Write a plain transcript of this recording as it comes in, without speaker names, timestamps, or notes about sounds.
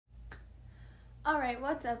All right,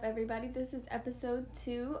 what's up, everybody? This is episode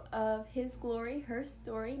 2 of His Glory, Her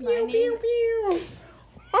Story. Pew, pew, pew.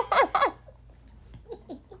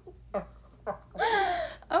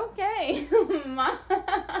 Okay,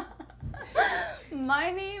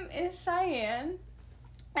 my name is Cheyenne,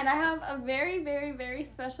 and I have a very, very, very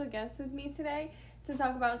special guest with me today to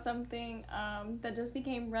talk about something that just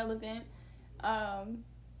became relevant,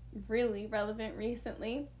 really relevant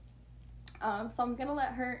recently. So I'm going to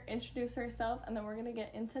let her introduce herself, and then we're going to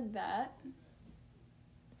get into that.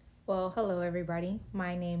 Well, hello, everybody.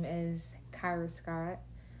 My name is Caira Scott.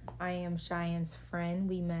 I am Cheyenne's friend.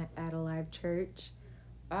 We met at a live church.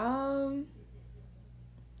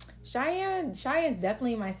 Cheyenne's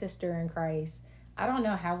definitely my sister in Christ. I don't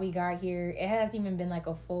know how we got here. It hasn't even been like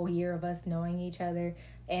a full year of us knowing each other.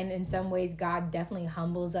 And in some ways, God definitely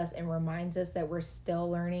humbles us and reminds us that we're still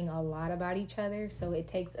learning a lot about each other. So it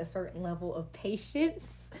takes a certain level of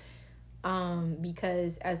patience.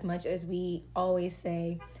 Because as much as we always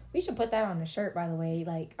say, we should put that on a shirt, by the way,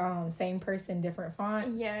 like, same person, different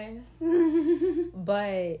font. Yes.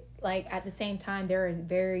 But, like, at the same time, there are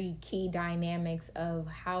very key dynamics of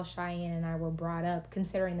how Cheyenne and I were brought up,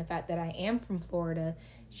 considering the fact that I am from Florida,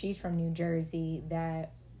 she's from New Jersey,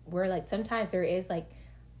 that we're, like, sometimes there is, like,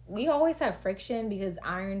 we always have friction because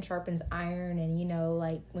iron sharpens iron, and, you know,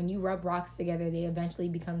 like, when you rub rocks together, they eventually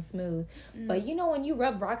become smooth. But, you know, when you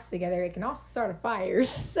rub rocks together, it can also start a fire.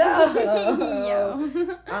 So,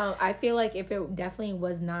 I feel like if it definitely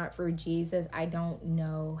was not for Jesus, I don't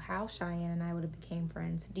know how Cheyenne and I would have became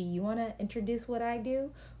friends. Do you want to introduce what I do?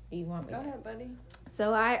 Or do you want me Go to? ahead, buddy.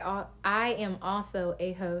 So, I am also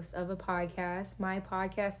a host of a podcast. My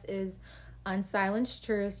podcast is Unsilenced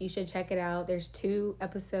Truths. You should check it out. There's 2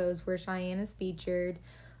 episodes where Cheyenne is featured.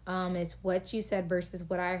 It's What You Said versus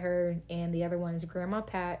What I Heard, and the other one is Grandma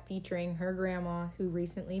Pat, featuring her grandma who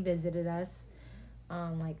recently visited us.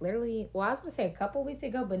 Like literally, well, I was gonna say a couple weeks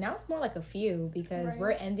ago, but now it's more like a few because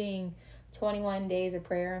we're ending 21 days of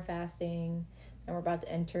prayer and fasting, and we're about to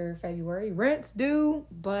enter February. Rent's due,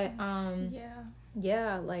 but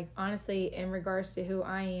yeah, like honestly, in regards to who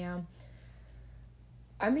I am,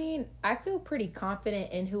 I mean, I feel pretty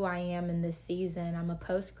confident in who I am in this season. I'm a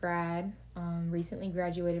post-grad, recently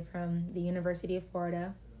graduated from the University of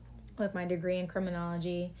Florida with my degree in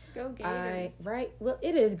criminology. Go Gators. Well,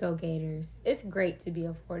 it is Go Gators. It's great to be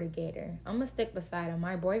a Florida Gator. I'm going to stick beside him.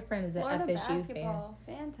 My boyfriend is an Florida FSU basketball.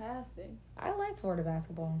 Fantastic. I like Florida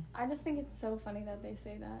basketball. I just think it's so funny that they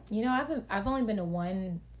say that. You know, I've only been to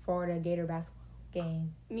one Florida Gator basketball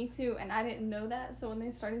game. Me too, and I didn't know that, so when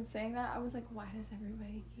they started saying that, I was like, why does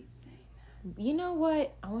everybody keep saying that? You know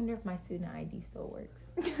what? I wonder if my student ID still works.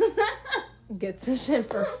 Gets us in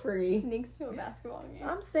for free. Sneaks to a basketball game.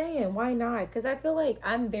 I'm saying, why not? Because I feel like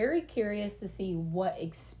I'm very curious to see what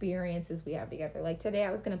experiences we have together. Like today,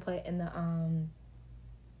 I was going to put in the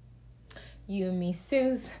you and me,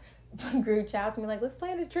 Sue's group chat, and be like, let's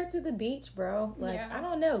plan a trip to the beach, bro. Like, yeah. I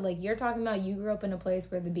don't know. Like, you're talking about you grew up in a place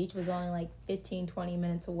where the beach was only like 15, 20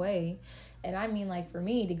 minutes away. And I mean, like, for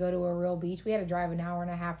me to go to a real beach, we had to drive an hour and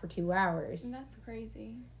a half for 2 hours. That's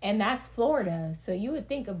crazy. And that's Florida. So you would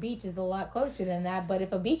think a beach is a lot closer than that. But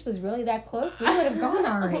if a beach was really that close, we would have gone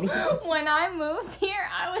already. When I moved here,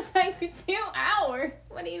 I was like, 2 hours?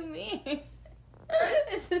 What do you mean?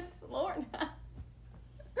 This is Florida.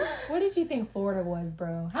 What did you think Florida was,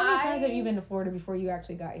 bro? How many times have you been to Florida before you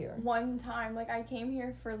actually got here? One time. Like, I came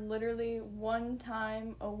here for literally one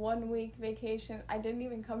time, a 1-week vacation. I didn't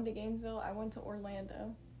even come to Gainesville. I went to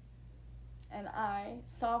Orlando. And I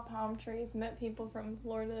saw palm trees, met people from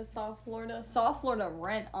Florida, saw Florida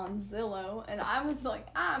rent on Zillow. And I was like,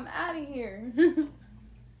 I'm out of here.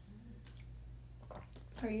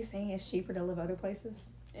 Are you saying it's cheaper to live other places?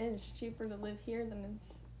 It is cheaper to live here than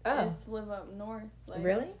is to live up north. Like,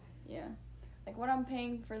 really? Yeah. Like, what I'm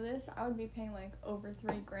paying for this, I would be paying, like, over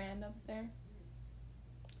 $3,000 up there.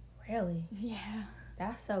 Really? Yeah.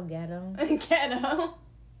 That's so ghetto. Ghetto.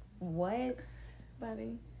 What?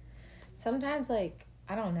 Buddy. Sometimes, like,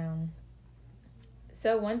 I don't know.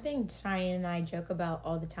 So, one thing Cheyenne and I joke about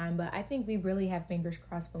all the time, but I think we really have fingers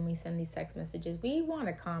crossed when we send these text messages. We want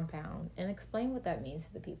a compound, and explain what that means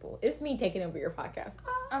to the people. It's me taking over your podcast.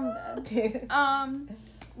 I'm dead.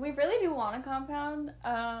 We really do want a compound.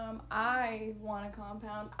 I want a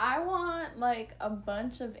compound. I want, like, a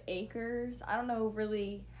bunch of acres. I don't know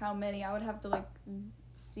really how many. I would have to, like,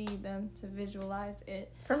 see them to visualize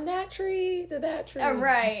it. From that tree to that tree.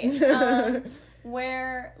 Right.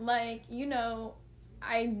 Where, like, you know,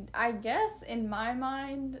 I guess in my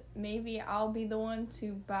mind, maybe I'll be the one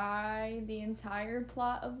to buy the entire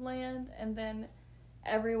plot of land, and then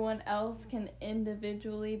everyone else can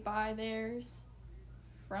individually buy theirs.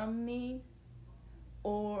 from me,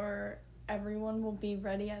 or everyone will be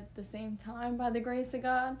ready at the same time by the grace of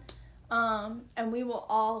God. And we will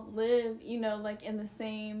all live, like in the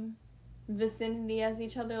same vicinity as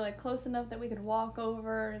each other, like close enough that we could walk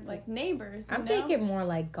over, like neighbors. I'm thinking more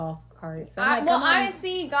like golf carts. I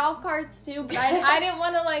see golf carts too, but I didn't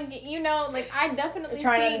want to I definitely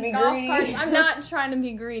see golf carts. I'm not trying to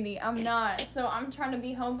be greedy. I'm not. So I'm trying to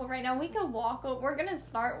be humble right now. We could walk over. We're gonna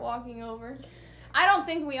start walking over. I don't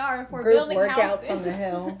think we are if we're group building workouts houses on the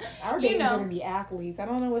hill. Our babies are gonna be athletes. I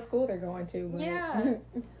don't know what school they're going to. But. Yeah.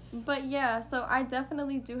 But yeah, so I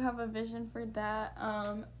definitely do have a vision for that.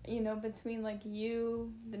 Between like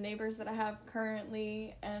you, the neighbors that I have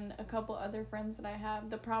currently, and a couple other friends that I have.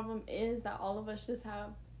 The problem is that all of us just have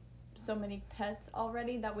so many pets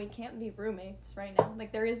already that we can't be roommates right now.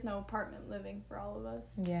 Like there is no apartment living for all of us.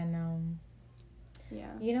 Yeah, no.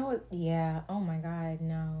 Yeah. You know what? Yeah. Oh my God,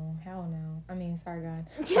 no. Hell no. I mean, sorry, God.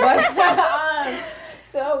 But,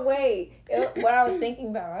 so wait, what I was thinking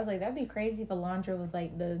about, I was like, that'd be crazy if Alondra was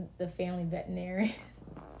like the family veterinarian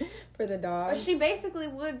for the dogs. She basically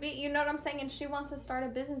would be, you know what I'm saying? And she wants to start a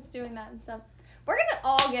business doing that and stuff. We're going to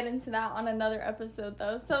all get into that on another episode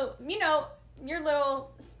though. So, your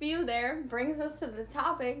little spew there brings us to the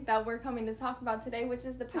topic that we're coming to talk about today, which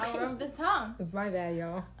is the power of the tongue. My bad,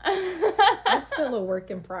 y'all. I'm still a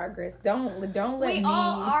work in progress. Don't let me. We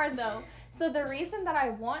all are, though. So the reason that I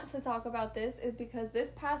want to talk about this is because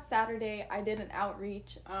this past Saturday I did an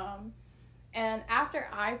outreach, and after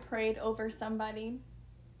I prayed over somebody,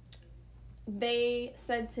 they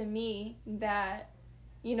said to me that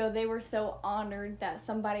they were so honored that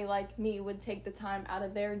somebody like me would take the time out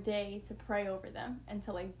of their day to pray over them and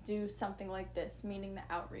to do something like this, meaning the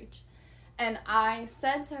outreach. And I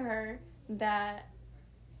said to her that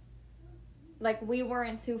we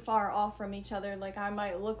weren't too far off from each other. I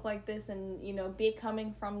might look like this and, be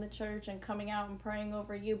coming from the church and coming out and praying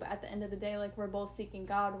over you, but at the end of the day, we're both seeking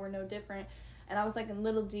God. We're no different. And I was like, and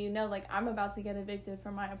little do you know, I'm about to get evicted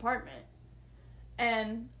from my apartment.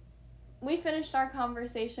 And we finished our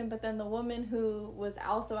conversation, but then the woman who was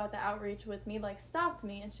also at the outreach with me, stopped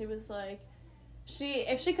me, and she was like,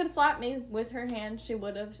 if she could have slapped me with her hand, she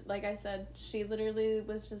would have. Like I said, she literally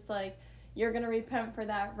was just like, you're going to repent for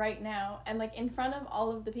that right now. And, in front of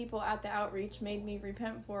all of the people at the outreach made me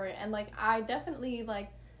repent for it. And, I definitely,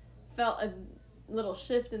 felt a little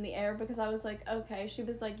shift in the air because I was like, okay. She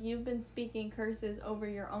was like, you've been speaking curses over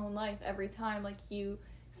your own life every time, you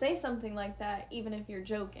say something like that, even if you're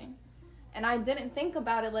joking. And I didn't think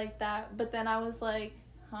about it like that, but then I was like,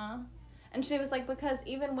 huh? And she was like, because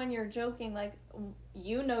even when you're joking,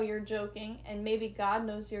 you're joking, and maybe God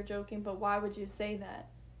knows you're joking, but why would you say that?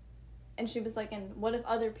 And she was like, and what if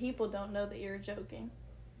other people don't know that you're joking?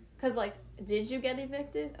 Because, did you get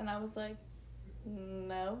evicted? And I was like,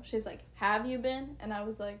 no. She's like, have you been? And I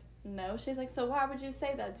was like, no. She's like, so why would you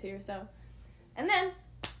say that to yourself? And then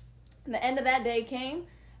the end of that day came.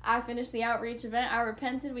 I finished the outreach event. I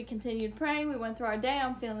repented. We continued praying. We went through our day.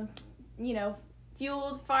 I'm feeling,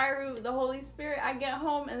 fueled, fiery with the Holy Spirit. I get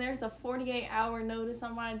home, and there's a 48-hour notice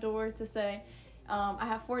on my door to say, I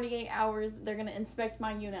have 48 hours. They're going to inspect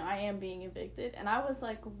my unit. I am being evicted. And I was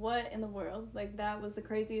like, what in the world? That was the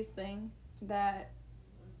craziest thing that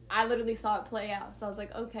I literally saw it play out. So I was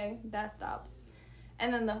like, okay, that stops.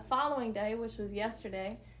 And then the following day, which was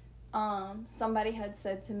yesterday, somebody had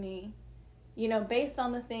said to me, based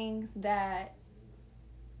on the things that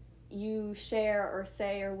you share or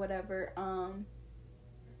say or whatever, I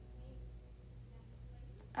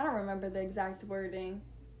don't remember the exact wording.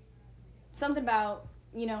 Something about,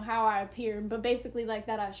 how I appear, but basically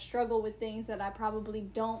that I struggle with things that I probably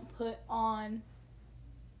don't put on,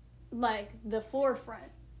 the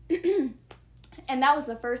forefront. And that was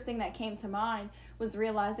the first thing that came to mind, was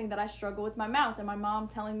realizing that I struggle with my mouth, and my mom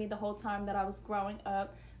telling me the whole time that I was growing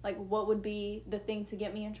up, what would be the thing to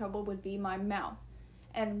get me in trouble would be my mouth.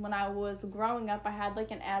 And when I was growing up, I had,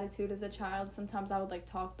 an attitude as a child. Sometimes I would,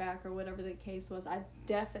 talk back or whatever the case was. I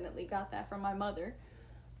definitely got that from my mother.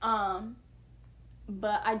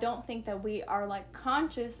 But I don't think that we are,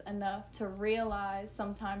 conscious enough to realize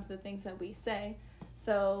sometimes the things that we say.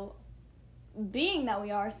 So, being that we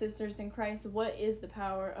are sisters in Christ, what is the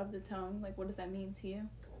power of the tongue? What does that mean to you?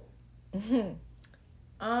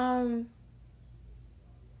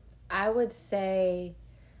 I would say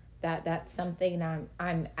that that's something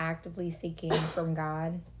I'm actively seeking from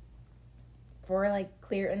God for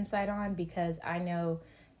clear insight on, because I know,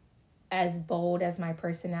 as bold as my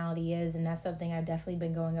personality is, and that's something I've definitely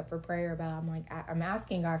been going up for prayer about. I'm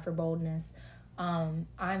asking God for boldness.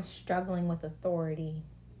 I'm struggling with authority.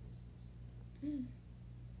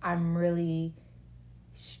 I'm really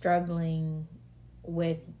struggling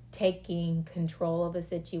with taking control of a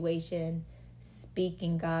situation,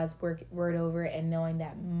 speaking God's word over it, and knowing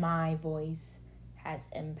that my voice has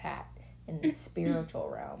impact in the spiritual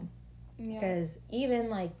realm. Because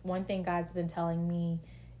even like one thing God's been telling me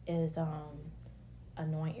is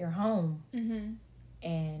anoint your home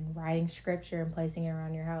and writing scripture and placing it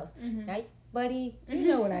around your house. Now, buddy, you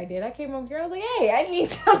know what I did. I came over here, I was like, hey, I need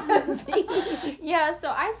something. Yeah, so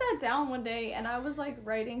I sat down one day and I was like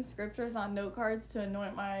writing scriptures on note cards to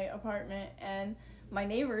anoint my apartment, and my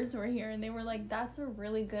neighbors were here and they were like, that's a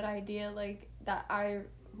really good idea, like that I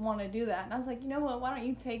want to do that. And I was like, you know what, why don't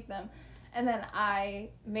you take them? And then I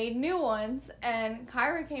made new ones, and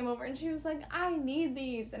Caira came over and she was like, I need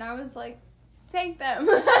these. And I was like, take them.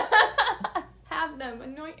 Have them.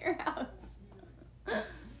 Anoint your house.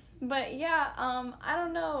 But yeah, I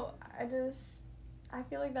don't know. I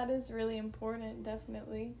feel like that is really important,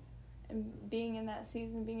 definitely. And being in that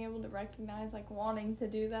season, being able to recognize, like, wanting to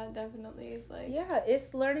do that definitely is like... Yeah,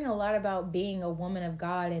 it's learning a lot about being a woman of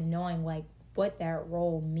God and knowing, like, what that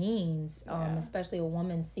role means, especially a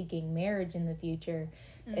woman seeking marriage in the future.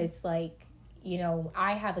 It's like, you know,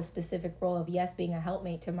 I have a specific role of, yes, being a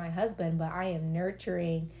helpmate to my husband, but I am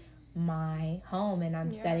nurturing my home and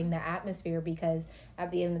I'm setting the atmosphere, because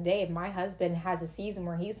at the end of the day, if my husband has a season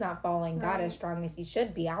where he's not following God as strong as he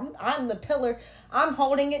should be, I'm the pillar, I'm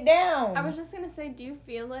holding it down. I was just gonna say, do you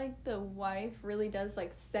feel like the wife really does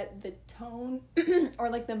like set the tone or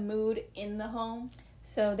like the mood in the home?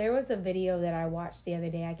 So there was a video that I watched the other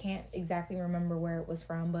day. I can't exactly remember where it was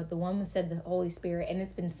from, but the woman said the Holy Spirit, and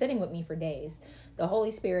it's been sitting with me for days. The Holy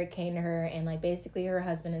Spirit came to her, and like basically her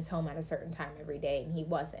husband is home at a certain time every day, and he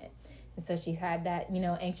wasn't. And so she had that, you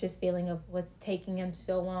know, anxious feeling of what's taking him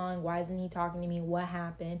so long? Why isn't he talking to me? What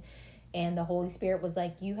happened? And the Holy Spirit was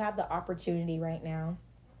like, you have the opportunity right now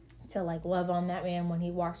to like love on that man when he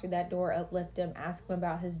walks through that door, uplift him, ask him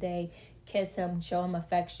about his day, kiss him, show him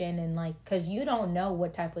affection, and like, because you don't know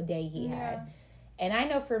what type of day he had. And I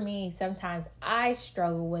know for me, sometimes I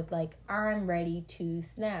struggle with like, I'm ready to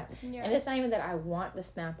snap. And it's not even that I want to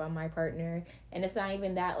snap on my partner, and it's not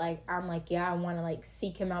even that like I'm like, yeah, I want to like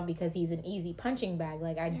seek him out because he's an easy punching bag.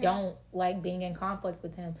 Like I don't like being in conflict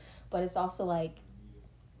with him, but it's also like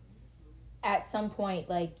at some point,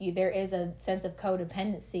 like there is a sense of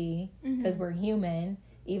codependency because we're human.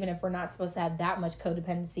 Even if we're not supposed to have that much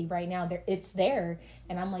codependency right now, it's there.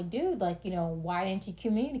 And I'm like, dude, like, you know, why didn't you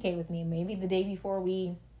communicate with me? Maybe the day before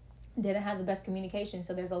we didn't have the best communication.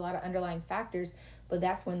 So there's a lot of underlying factors. But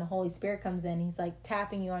that's when the Holy Spirit comes in. He's like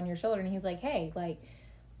tapping you on your shoulder, and he's like, hey, like,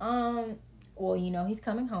 well, you know, he's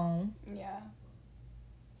coming home. Yeah.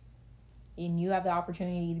 And you have the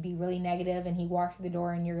opportunity to be really negative, and he walks through the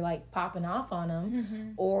door and you're like popping off on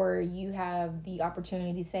him. Or you have the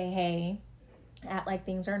opportunity to say, hey, act like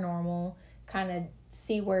things are normal, kind of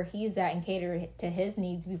see where he's at and cater to his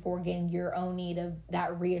needs before getting your own need of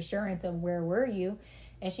that reassurance of where were you.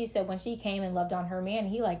 And she said when she came and loved on her man,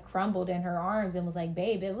 he like crumbled in her arms and was like,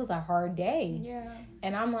 babe, it was a hard day. Yeah.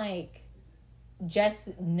 And I'm like,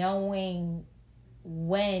 just knowing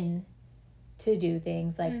when to do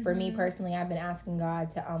things. Like for me personally, I've been asking God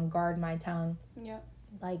to guard my tongue. Yep.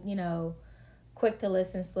 Like, you know, quick to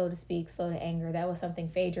listen, slow to speak, slow to anger. That was something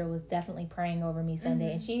Phaedra was definitely praying over me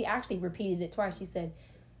Sunday. And she actually repeated it twice. She said,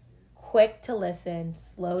 quick to listen,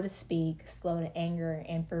 slow to speak, slow to anger.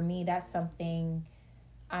 And for me, that's something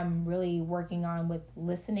I'm really working on with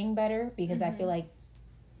listening better, because I feel like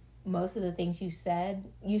most of the things you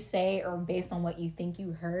say are based on what you think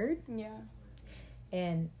you heard. Yeah.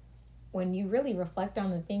 And when you really reflect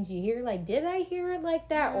on the things you hear, like, did I hear it like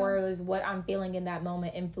that? Or is what I'm feeling in that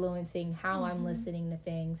moment influencing how I'm listening to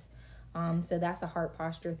things? So that's a heart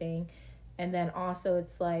posture thing. And then also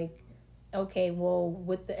it's like, okay, well,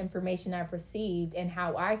 with the information I've received and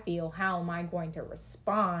how I feel, how am I going to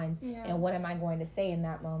respond? And what am I going to say in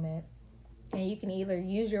that moment? And you can either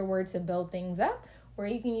use your words to build things up, or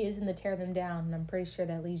you can use them to tear them down. And I'm pretty sure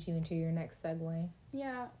that leads you into your next segue.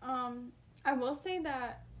 Yeah. I will say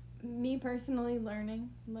that me personally learning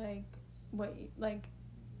like what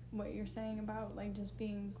you're saying about like just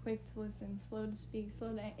being quick to listen, slow to speak,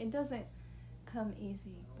 slow to, it doesn't come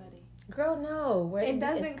easy, buddy. Girl, no. It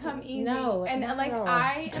doesn't come easy. No. And like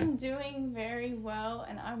I am doing very well,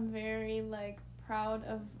 and I'm very like proud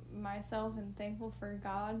of myself and thankful for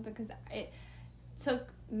God, because it took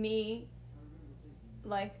me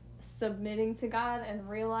like submitting to God and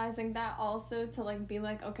realizing that also to like be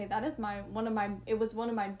like, okay, that is one of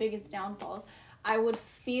my biggest downfalls. I would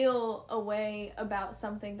feel a way about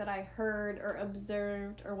something that I heard or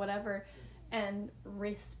observed or whatever, and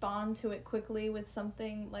respond to it quickly with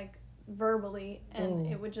something like verbally, and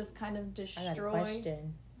Ooh. it would just kind of destroy. I got a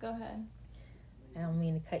question. Go ahead. I don't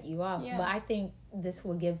mean to cut you off, but I think this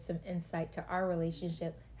will give some insight to our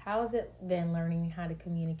relationship. How has it been learning how to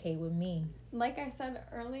communicate with me? Like I said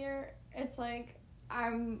earlier, it's like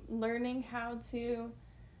I'm learning how to...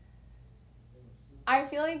 I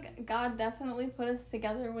feel like God definitely put us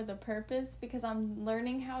together with a purpose, because I'm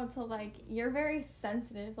learning how to, like, you're very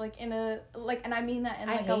sensitive, like, in a, like, and I mean that in,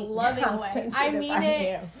 like, a loving way. I mean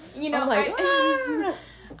it, you know, like,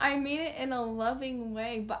 I mean it in a loving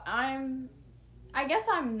way, but I guess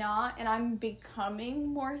I'm not, and I'm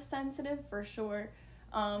becoming more sensitive for sure.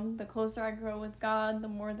 The closer I grow with God, the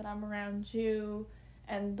more that I'm around you,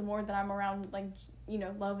 and the more that I'm around, like, you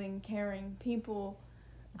know, loving, caring people,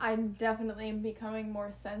 I definitely am becoming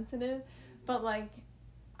more sensitive. But, like,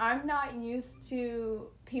 I'm not used to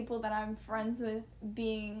people that I'm friends with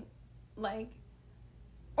being, like,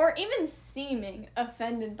 or even seeming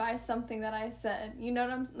offended by something that I said. You know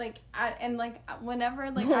what I'm, like, whenever,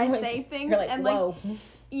 like, I say things, like, and, whoa. like,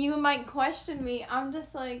 you might question me, I'm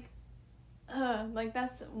just like, like,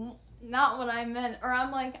 that's not what I meant. Or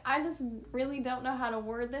I'm like, I just really don't know how to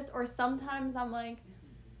word this. Or sometimes I'm like,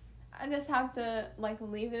 I just have to, like,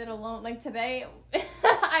 leave it alone. Like, today,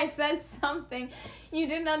 I said something you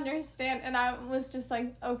didn't understand, and I was just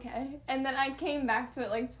like, okay. And then I came back to it,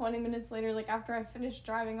 like, 20 minutes later, like, after I finished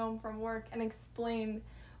driving home from work, and explained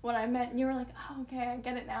what I meant. And you were like, oh, okay, I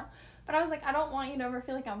get it now. But I was like, I don't want you to ever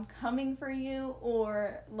feel like I'm coming for you,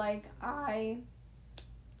 or, like, I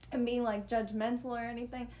am being, like, judgmental or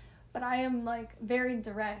anything. But I am, like, very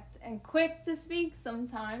direct and quick to speak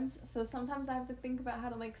sometimes. So sometimes I have to think about how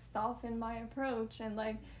to, like, soften my approach and,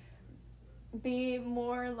 like, be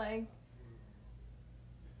more, like,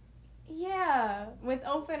 yeah, with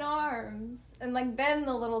open arms. And, like, then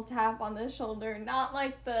the little tap on the shoulder, not,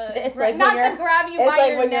 like, the... It's like not the grab you by your neck. It's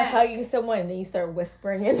like when you're hugging someone and then you start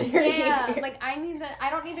whispering in their ear. Yeah, like, I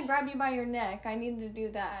don't need to grab you by your neck. I need to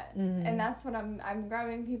do that. Mm-hmm. And that's what I'm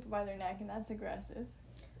grabbing people by their neck, and that's aggressive.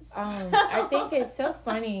 I think it's so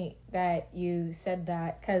funny that you said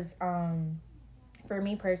that, because for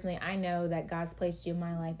me personally, I know that God's placed you in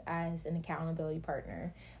my life as an accountability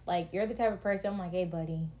partner. Like, you're the type of person I'm like, hey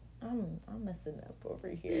buddy, I'm messing up over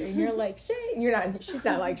here, and you're like, shame. She's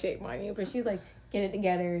not like shame on you, but she's like, get it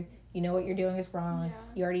together. You know what you're doing is wrong. Yeah.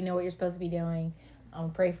 You already know what you're supposed to be doing. I'm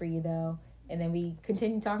gonna pray for you though, and then we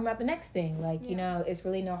continue talking about the next thing. Like, you know, it's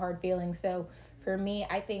really no hard feelings. So for me,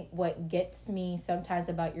 I think what gets me sometimes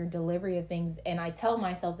about your delivery of things, and I tell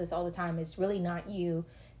myself this all the time, it's really not you.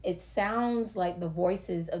 It sounds like the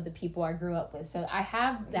voices of the people I grew up with. So I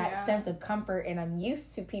have that sense of comfort, and I'm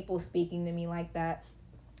used to people speaking to me like that.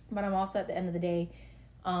 But I'm also, at the end of the day,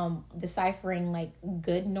 deciphering, like,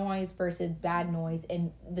 good noise versus bad noise,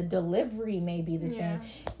 and the delivery may be the same.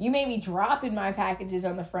 You may be dropping my packages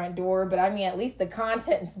on the front door, but I mean, at least the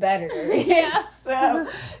content's better. Yeah. So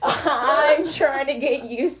I'm trying to get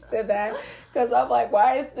used to that, because I'm like,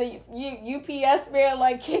 why is the UPS man,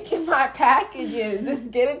 like, kicking my packages?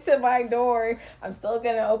 Just get it to my door. I'm still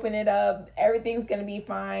gonna open it up. Everything's gonna be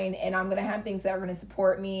fine, and I'm gonna have things that are gonna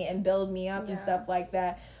support me and build me up and stuff like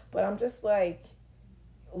that. But I'm just like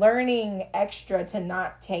learning extra to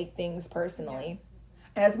not take things personally,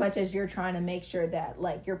 as much as you're trying to make sure that,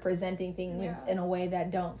 like, you're presenting things in a way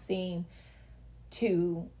that don't seem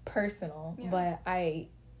too personal. But I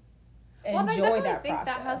enjoy that process. I think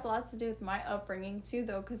that has a lot to do with my upbringing too,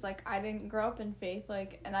 though, because, like, I didn't grow up in faith,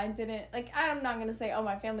 like, and I didn't, like, I'm not gonna say, oh,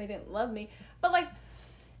 my family didn't love me, but, like,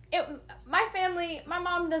 my family, my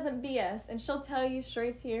mom doesn't BS, and she'll tell you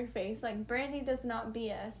straight to your face. Like, Brandy does not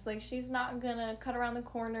BS. Like, she's not gonna cut around the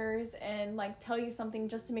corners and, like, tell you something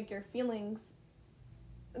just to make your feelings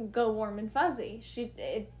go warm and fuzzy.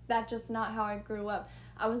 That's just not how I grew up.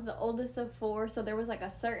 I was the oldest of 4, so there was, like, a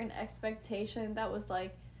certain expectation that was,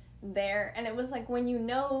 like, there. And it was like, when you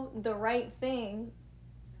know the right thing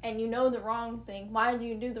and you know the wrong thing, why would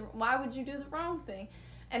you do the wrong thing?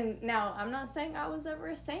 And now, I'm not saying I was ever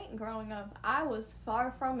a saint growing up. I was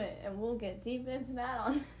far from it, and we'll get deep into that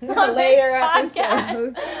on later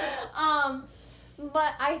podcast.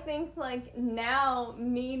 But I think, like, now,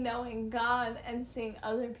 me knowing God and seeing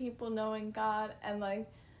other people knowing God, and,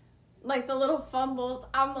 like the little fumbles,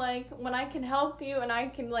 I'm like, when I can help you and I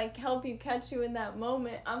can, like, help you catch you in that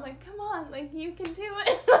moment, I'm like, come on, like, you can do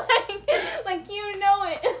it. like you know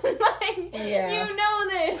it. Like, you know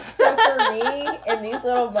this. So for me, in these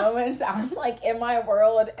little moments, I'm, like, in my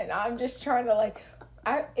world, and I'm just trying to, like,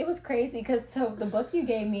 it was crazy, because the book you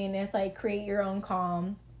gave me, and it's, like, Create Your Own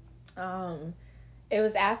Calm, it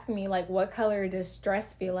was asking me, like, what color does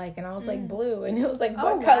stress feel like? And I was like, blue. And it was like,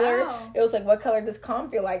 Oh, what color? wow. It was like, what color does calm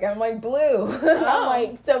feel like? And I'm like, blue. I'm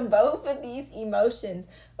like, so both of these emotions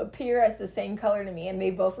appear as the same color to me. And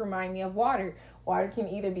they both remind me of water. Water can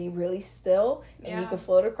either be really still and you can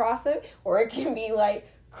float across it, or it can be like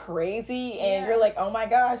crazy and you're like, oh my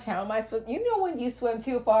gosh, how am I supposed, you know, when you swim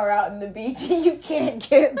too far out in the beach and you can't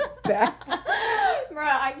get back. Bro,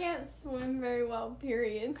 I can't swim very well,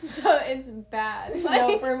 period, so it's bad. Like,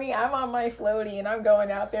 no, for me, I'm on my floaty and I'm going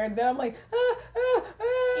out there and then I'm like,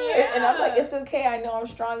 Yeah. and I'm like, it's okay, I know I'm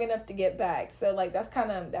strong enough to get back. So like that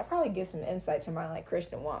probably gives some insight to my like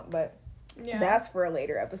Christian walk, but that's for a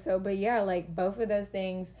later episode. But yeah, like both of those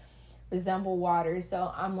things resemble water.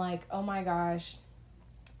 So I'm like, oh my gosh,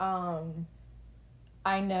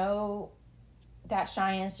 I know that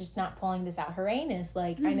Cheyenne's just not pulling this out her anus.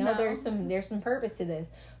 Like, I know there's some purpose to this.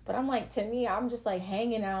 But I'm like, to me, I'm just like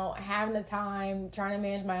hanging out, having the time, trying to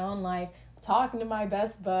manage my own life, talking to my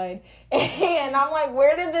best bud. And I'm like,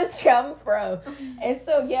 where did this come from? And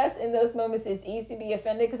so, yes, in those moments, it's easy to be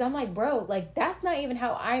offended because I'm like, bro, like, that's not even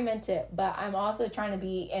how I meant it. But I'm also trying to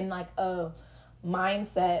be in like a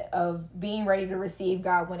mindset of being ready to receive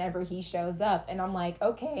God whenever he shows up. And I'm like,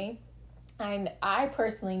 okay, and I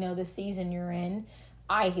personally know the season you're in.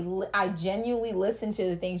 I genuinely listen to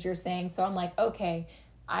the things you're saying. So I'm like, okay,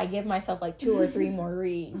 I give myself like 2 or 3 more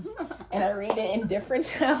reads. And I read it in different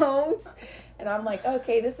tones. And I'm like,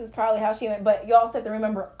 okay, this is probably how she went. But you also have to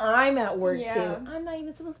remember, I'm at work too. I'm not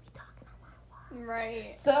even supposed to be talking on my watch.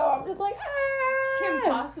 Right. So I'm just like, Kim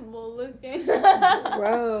Possible looking.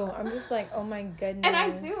 Bro, I'm just like, oh my goodness. And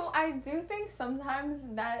I do think sometimes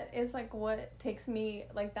that is like what takes me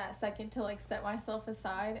like that second to like set myself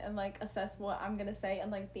aside and like assess what I'm gonna say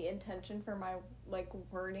and like the intention for my like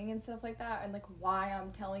wording and stuff like that and like why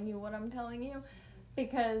I'm telling you what I'm telling you,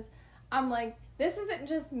 because I'm like, this isn't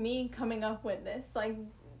just me coming up with this, like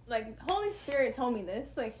Holy Spirit told me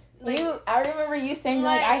this, I remember you saying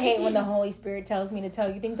like, I hate when the Holy Spirit tells me to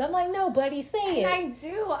tell you things. I'm like, no, buddy, say it. I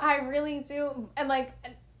do. I really do. And like,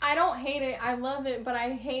 I don't hate it. I love it. But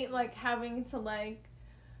I hate like having to like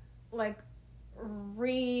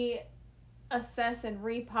reassess and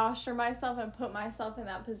reposture myself and put myself in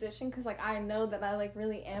that position. Because like, I know that I like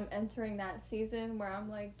really am entering that season where I'm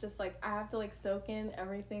like, just like, I have to like soak in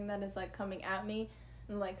everything that is like coming at me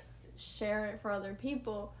and like share it for other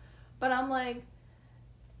people. But I'm like,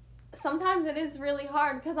 sometimes it is really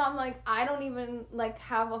hard because I'm like, I don't even like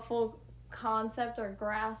have a full concept or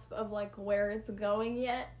grasp of like where it's going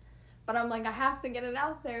yet, but I'm like, I have to get it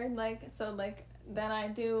out there, like, so like then I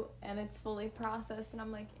do and it's fully processed and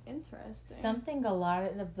I'm like, interesting. Something a lot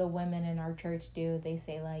of the women in our church do, they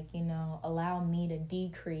say like, you know, allow me to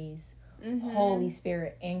decrease, Holy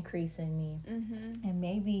Spirit increase in me. And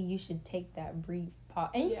maybe you should take that brief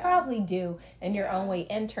pause, and you probably do in your own way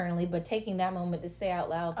internally, but taking that moment to say out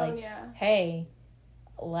loud like, hey,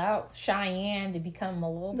 allow Cheyenne to become a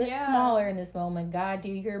little bit smaller in this moment. God,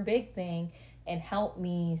 do your big thing and help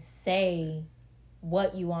me say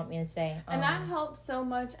what you want me to say. And that helps so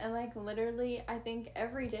much. And like literally, I think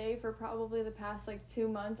every day for probably the past like 2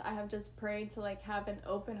 months, I have just prayed to like have an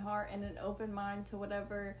open heart and an open mind to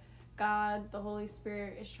whatever God, the Holy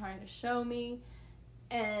Spirit is trying to show me,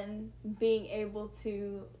 and being able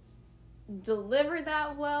to deliver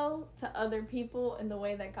that well to other people in the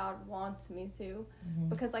way that God wants me to.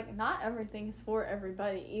 Because like not everything is for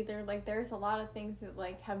everybody either. Like there's a lot of things that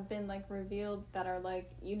like have been like revealed that are like,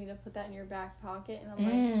 you need to put that in your back pocket, and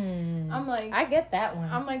I'm like I get that one.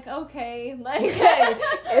 I'm like, okay, like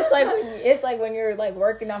it's like when you're like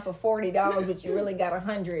working off of $40 but you really got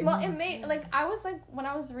 100. Well, it made like, I was like, when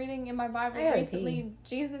I was reading in my Bible recently,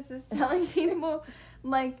 Jesus is telling people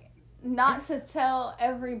like not to tell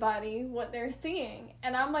everybody what they're seeing.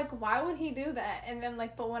 And I'm like, why would he do that? And then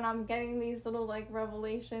like, but when I'm getting these little like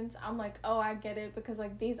revelations, I'm like, oh, I get it, because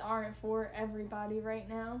like these aren't for everybody right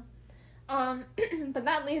now. But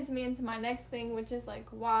that leads me into my next thing, which is like,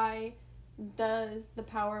 why does the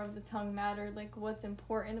power of the tongue matter? Like, what's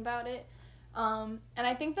important about it? And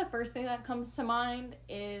I think the first thing that comes to mind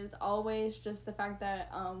is always just the fact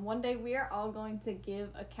that one day we are all going to give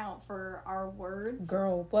account for our words.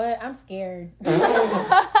 Girl, what? I'm scared.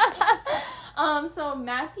 So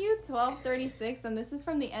Matthew 12:36, and this is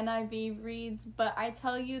from the NIV, reads, "But I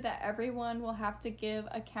tell you that everyone will have to give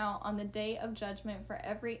account on the day of judgment for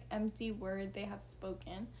every empty word they have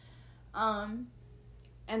spoken."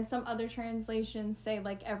 And some other translations say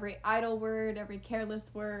like every idle word, every careless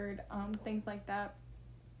word, things like that.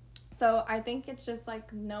 So I think it's just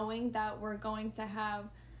like knowing that we're going to have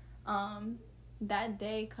that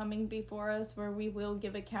day coming before us where we will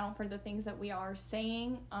give account for the things that we are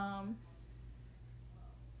saying,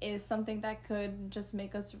 is something that could just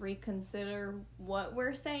make us reconsider what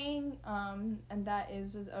we're saying. And that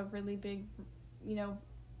is a really big,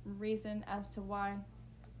 reason as to why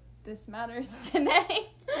this matters today.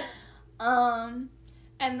 And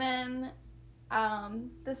then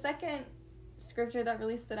the second scripture that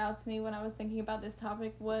really stood out to me when I was thinking about this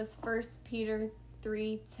topic was 1 Peter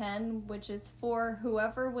 3:10, which is, "For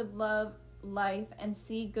whoever would love life and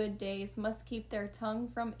see good days must keep their tongue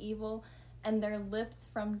from evil and their lips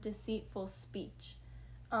from deceitful speech."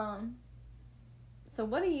 So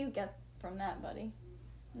what do you get from that, buddy?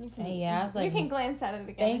 You can glance at it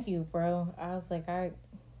again. Thank you, bro. I was like,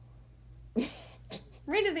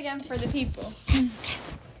 read it again for the people.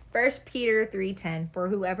 1 Peter 3:10, "For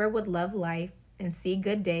whoever would love life and see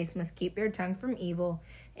good days must keep their tongue from evil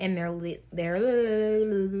and their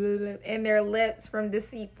lips from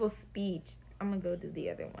deceitful speech." I'm gonna go to the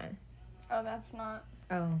other one. Oh, that's not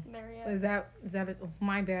there yet. Is that it? Oh,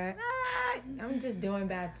 my bad. I'm just doing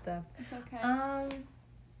bad stuff. It's okay.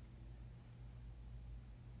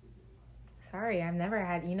 Sorry, I've never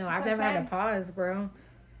had a pause, bro. I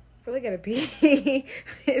really gotta pee.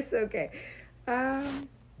 It's okay.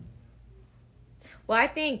 Well, I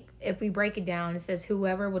think if we break it down, it says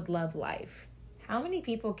whoever would love life. How many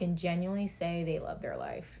people can genuinely say they love their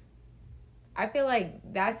life? I feel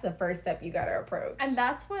like that's the first step you gotta approach. And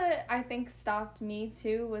that's what I think stopped me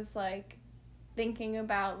too, was like thinking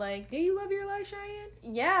about like, do you love your life, Cheyenne?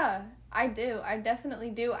 Yeah, I do. I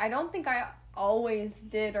definitely do. I don't think I always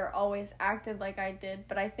did or always acted like I did,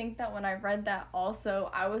 but I think that when I read that also,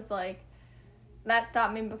 I was like, that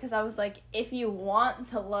stopped me because I was like, if you want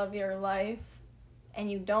to love your life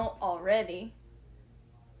and you don't already,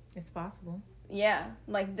 it's possible. Yeah,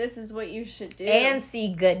 like this is what you should do. And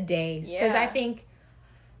see good days. Yeah. Because I think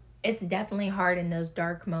it's definitely hard in those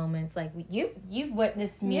dark moments. Like you've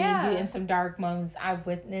witnessed me in some dark moments. I've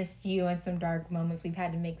witnessed you in some dark moments. We've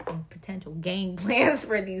had to make some potential game plans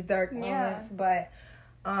for these dark moments. But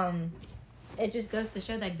it just goes to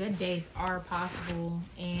show that good days are possible,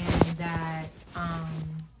 and that I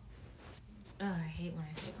hate when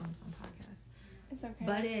I say on podcasts. It's okay.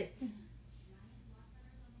 But it's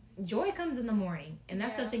joy comes in the morning, and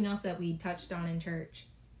that's something else that we touched on in church.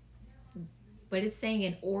 But it's saying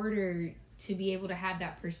in order to be able to have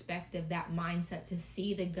that perspective, that mindset, to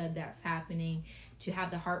see the good that's happening, to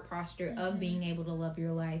have the heart posture of being able to love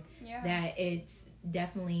your life, that it's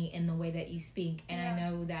definitely in the way that you speak. And I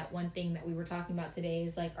know that one thing that we were talking about today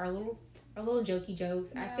is like our little jokey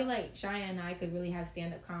jokes. I feel like Cheyenne and I could really have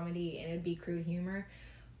stand-up comedy and it'd be crude humor.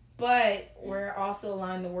 But we're also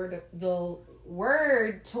allowing the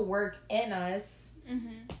word to work in us.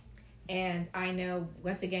 Mm-hmm. And I know,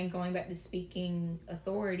 once again, going back to speaking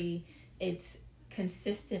authority, it's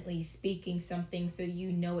consistently speaking something so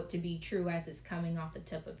you know it to be true as it's coming off the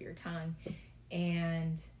tip of your tongue.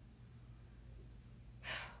 And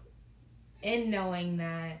in knowing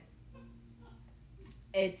that,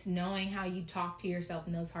 it's knowing how you talk to yourself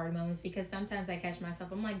in those hard moments. Because sometimes I catch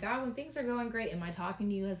myself, I'm like, God, when things are going great, am I talking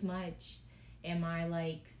to you as much? Am I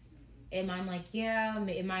like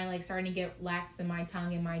starting to get lax in my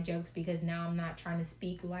tongue and my jokes because now I'm not trying to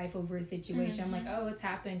speak life over a situation. Mm-hmm. I'm like, oh, it's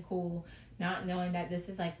happened, cool. Not knowing that this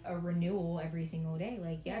is like a renewal every single day.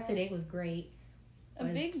 Like, today was great. A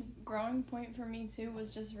big growing point for me too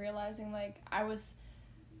was just realizing, like, I was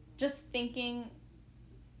just thinking,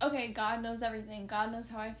 okay, God knows everything. God knows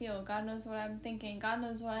how I feel. God knows what I'm thinking. God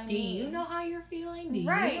knows what I mean. Do you know how you're feeling? Do you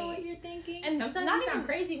know what you're thinking? And sometimes you sound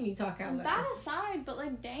crazy when you talk out loud. That aside, but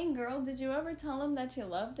like, dang, girl, did you ever tell him that you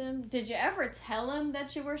loved him? Did you ever tell him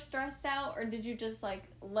that you were stressed out? Or did you just, like,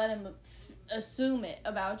 let him assume it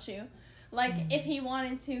about you? Like, if he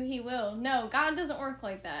wanted to, he will. No, God doesn't work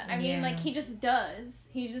like that. I mean, like, he just does.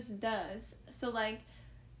 He just does. So, like,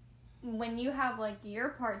 when you have, like, your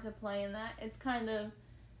part to play in that, it's kind of,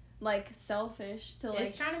 like, selfish to, like...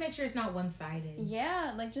 It's trying to make sure it's not one-sided.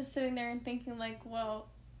 Yeah, like, just sitting there and thinking, like, well,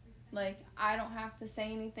 like, I don't have to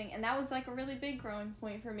say anything. And that was, like, a really big growing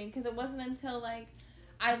point for me. Because it wasn't until, like,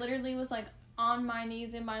 I literally was, like, on my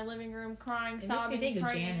knees in my living room crying, sobbing, praying.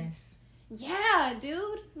 Of Janice. Yeah,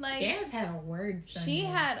 dude. Like, Janice had a word Sunday. She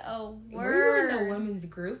had a word. We were in the women's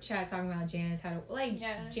group chat talking about Janice had a... Like,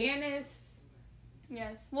 Janice...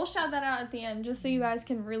 Yes. We'll shout that out at the end, just so you guys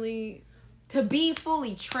can really... To be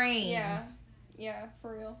fully trained. Yeah,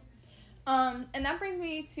 for real. And that brings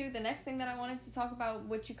me to the next thing that I wanted to talk about,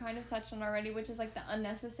 which you kind of touched on already, which is, like, the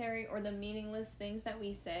unnecessary or the meaningless things that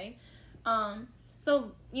we say.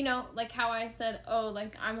 So, you know, like how I said, oh,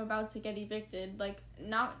 like, I'm about to get evicted. Like,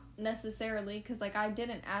 not necessarily, because, like, I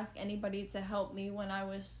didn't ask anybody to help me when I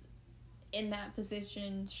was in that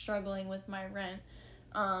position, struggling with my rent.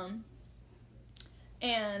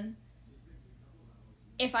 And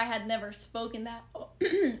if I had never spoken that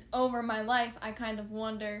over my life, I kind of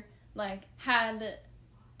wonder, like, had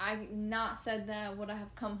I not said that, would I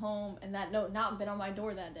have come home and that note not been on my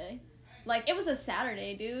door that day? Like, it was a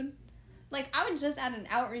Saturday, dude. Like, I was just at an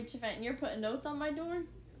outreach event and you're putting notes on my door?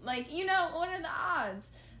 Like, you know, what are the odds?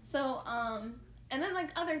 So, and then,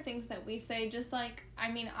 like, other things that we say, just, like, I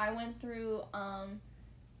mean, I went through,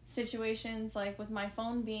 situations, like, with my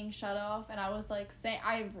phone being shut off, and I was, like,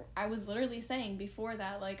 I was literally saying before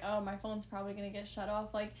that, like, oh, my phone's probably gonna get shut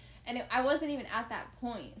off, like, and I wasn't even at that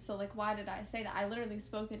point, so, like, why did I say that? I literally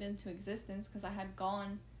spoke it into existence, because I had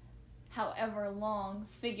gone however long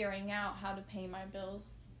figuring out how to pay my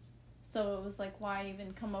bills. So it was like, why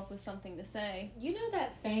even come up with something to say? You know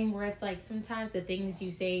that saying where it's like sometimes the things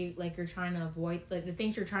you say, like, you're trying to avoid, like, the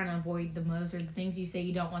things you're trying to avoid the most, or the things you say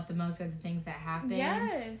you don't want the most, are the things that happen.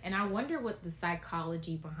 Yes. And I wonder what the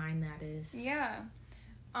psychology behind that is. Yeah.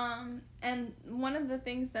 And one of the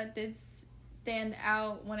things that did stand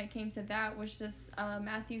out when it came to that was just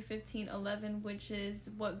Matthew 15:11, which is,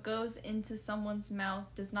 what goes into someone's mouth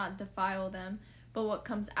does not defile them, but what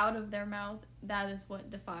comes out of their mouth, that is what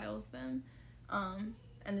defiles them. And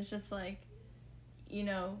it's just like, you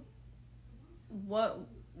know, what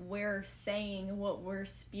we're saying, what we're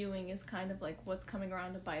spewing is kind of like what's coming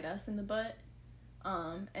around to bite us in the butt.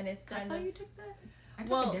 And it's kind of... That's how you took that? I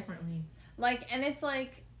took it differently. Like, and it's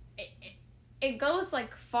like, it goes,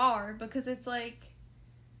 like, far, because it's like,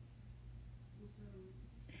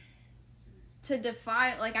 to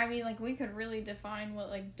defile, like, I mean, like, we could really define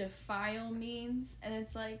what, like, defile means, and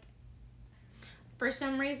it's like... For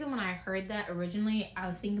some reason, when I heard that originally, I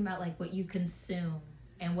was thinking about, like, what you consume,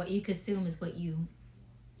 and what you consume is what you,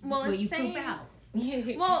 well, you poop out.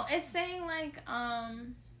 Well, it's saying, like,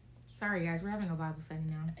 Sorry, guys, we're having a Bible study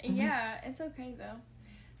now. Yeah, it's okay, though.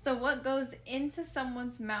 So what goes into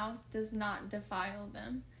someone's mouth does not defile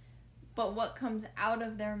them. But what comes out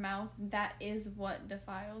of their mouth, that is what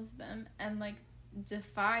defiles them. And, like,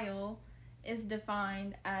 defile is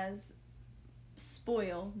defined as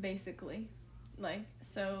spoil, basically. Like,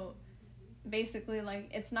 so, basically, like,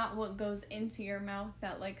 it's not what goes into your mouth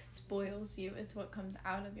that, like, spoils you. It's what comes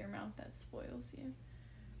out of your mouth that spoils you.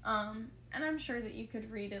 And I'm sure that you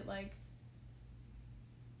could read it, like,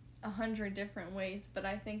 100 different ways, but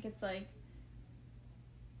I think it's, like...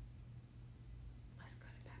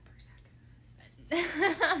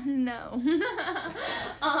 No.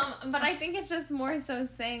 But I think it's just more so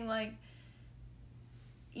saying, like,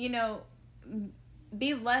 you know,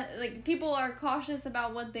 be less, like, people are cautious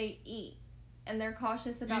about what they eat, and they're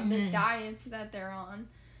cautious about the diets that they're on,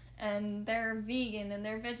 and they're vegan, and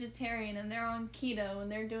they're vegetarian, and they're on keto,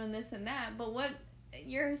 and they're doing this and that, but what,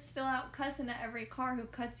 you're still out cussing at every car who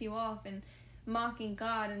cuts you off, and mocking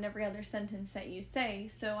God in every other sentence that you say,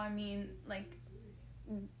 so, I mean, like,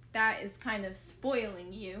 that is kind of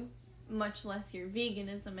spoiling you, much less your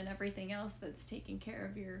veganism and everything else that's taking care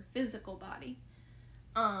of your physical body.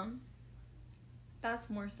 That's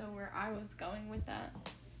more so where I was going with that.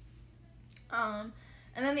 And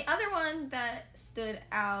then the other one that stood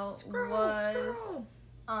out was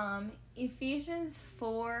Ephesians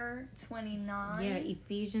 4:29. Yeah,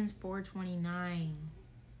 Ephesians 4:29.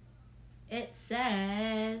 It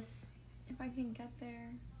says, if I can get there.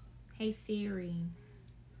 Hey Siri.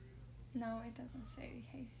 No, it doesn't say,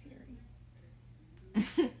 hey Siri.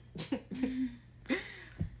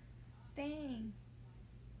 Dang.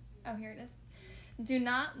 Oh, here it is. Do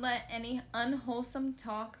not let any unwholesome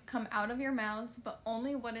talk come out of your mouths, but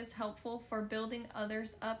only what is helpful for building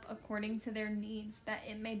others up according to their needs, that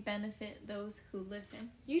it may benefit those who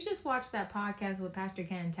listen. You just watched that podcast with Pastor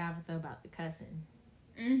Ken and Tabitha about the cussing.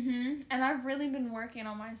 And I've really been working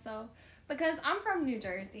on myself, because I'm from New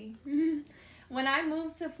Jersey. When I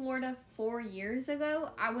moved to Florida 4 years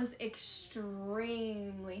ago, I was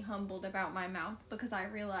extremely humbled about my mouth, because I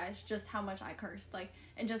realized just how much I cursed, like,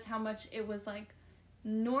 and just how much it was, like,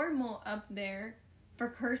 normal up there for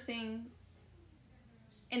cursing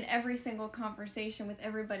in every single conversation with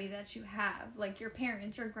everybody that you have, like your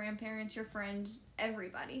parents, your grandparents, your friends,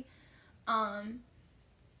 everybody.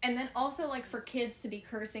 And then also, like, for kids to be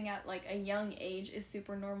cursing at, like, a young age is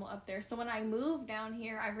super normal up there. So when I moved down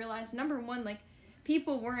here, I realized, number one, like,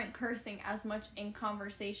 people weren't cursing as much in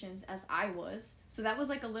conversations as I was. So that was,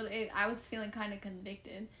 like, I was feeling kind of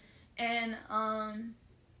convicted. And,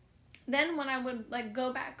 then when I would, like,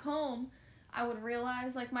 go back home, I would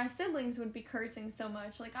realize, like, my siblings would be cursing so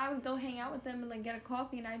much. Like, I would go hang out with them and, like, get a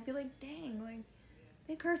coffee, and I'd be like, dang, like,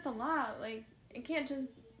 they curse a lot. Like, it can't just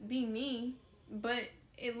be me. But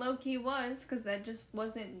it low-key was, because that just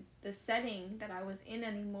wasn't the setting that I was in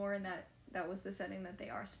anymore, and that was the setting that they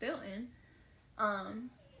are still in.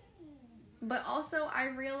 But also, I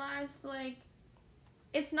realized, like,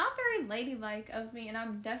 it's not very ladylike of me, and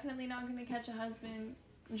I'm definitely not going to catch a husband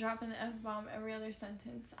dropping the F-bomb every other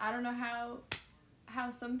sentence. I don't know how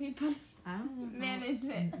some people manage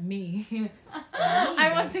it. Me.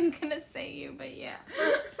 I wasn't going to say you, but yeah.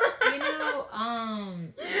 You know,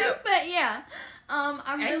 But yeah.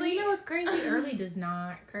 I'm really... You know what's crazy? Early does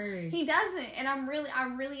not curse. He doesn't, and I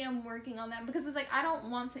really am working on that, because it's like, I don't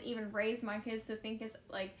want to even raise my kids to think it's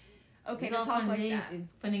like, okay, to talk like that.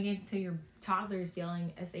 Putting it to your toddlers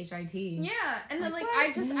yelling SHIT. Yeah, and then, like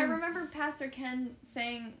I remember Pastor Ken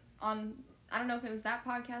saying on, I don't know if it was that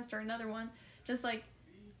podcast or another one, just like,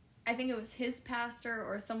 I think it was his pastor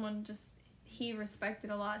or someone just he respected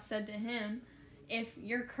a lot said to him, if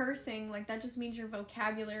you're cursing, like, that just means your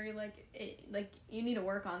vocabulary, like you need to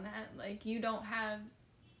work on that. Like, you don't have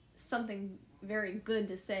something very good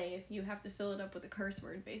to say if you have to fill it up with a curse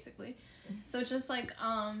word, basically. So it's just like,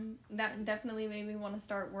 that definitely made me want to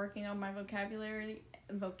start working on my vocabulary.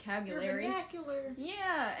 Your vernacular.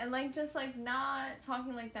 Yeah, and, like, just, like, not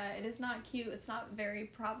talking like that. It is not cute. It's not very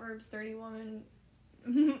Proverbs 30 woman,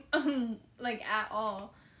 like, at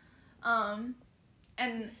all.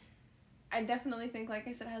 And I definitely think, like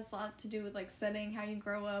I said, it has a lot to do with, like, setting how you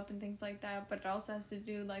grow up and things like that, but it also has to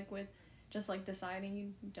do, like, with just, like, deciding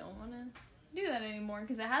you don't want to do that anymore,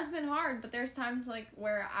 because it has been hard, but there's times, like,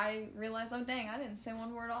 where I realize, oh, dang, I didn't say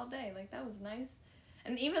one word all day. Like, that was nice.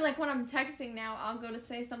 And even, like, when I'm texting now, I'll go to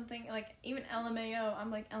say something, like, even LMAO,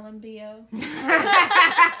 I'm like, LMBO.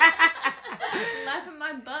 Laughing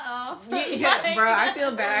my butt off. Yeah, like, bro, I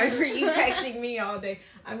feel bad for you texting me all day.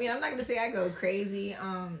 I mean, I'm not going to say I go crazy.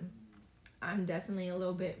 I'm definitely a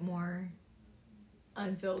little bit more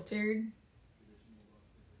unfiltered.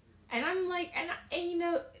 And I'm like, and you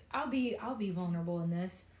know, I'll be vulnerable in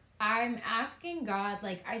this. I'm asking God,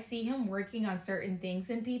 like, I see him working on certain things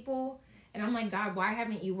in people, and I'm like, God, why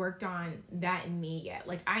haven't you worked on that in me yet?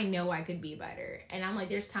 Like, I know I could be better. And I'm like,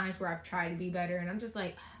 there's times where I've tried to be better, and I'm just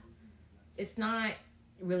like, it's not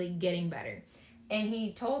really getting better. And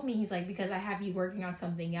he told me, he's like, because I have you working on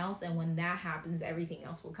something else, and when that happens, everything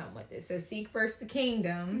else will come with it. So seek first the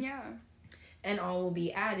kingdom. Yeah. And all will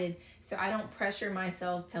be added. So I don't pressure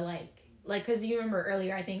myself to, like, because you remember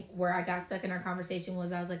earlier, I think, where I got stuck in our conversation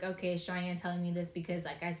was, I was like, okay, Cheyenne telling me this because,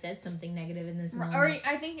 like, I said something negative in this moment. Or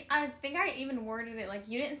I think I even worded it, like,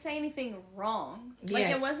 you didn't say anything wrong. Like,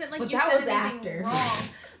 yeah. It wasn't, like, but you that said was anything after. wrong.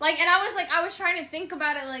 Like, and I was, like, I was trying to think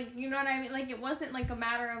about it, like, you know what I mean? Like, it wasn't, like, a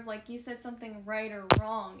matter of, like, you said something right or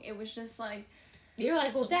wrong. It was just, like... You're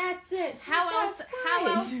like, well, that's it. How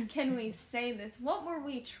else can we say this? What were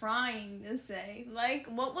we trying to say? Like,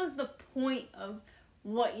 what was the point of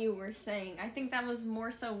what you were saying? I think that was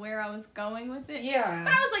more so where I was going with it. Yeah.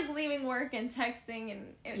 But I was, like, leaving work and texting,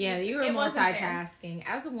 and you were multitasking.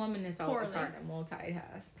 As a woman, it's always Poorly. hard to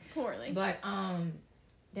multitask. Poorly. But,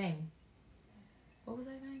 dang. What was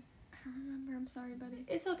I saying? I don't remember. I'm sorry, buddy.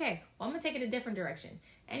 It's okay. Well, I'm gonna take it a different direction.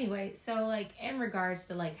 Anyway, so, like, in regards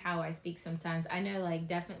to, like, how I speak sometimes, I know, like,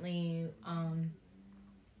 definitely,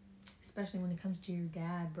 especially when it comes to your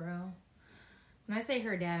dad, bro. When I say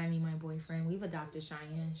her dad, I mean my boyfriend. We've adopted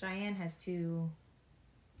Cheyenne. Cheyenne has 2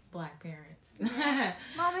 black parents.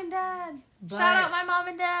 Mom and dad. But, shout out my mom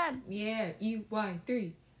and dad. Yeah,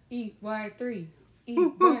 EY3. EY3.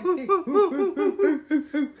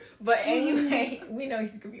 But anyway, we know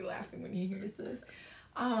he's gonna be laughing when he hears this.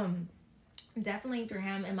 Definitely through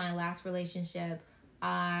him in my last relationship,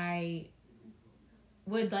 I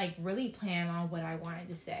would, like, really plan on what I wanted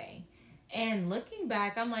to say. And looking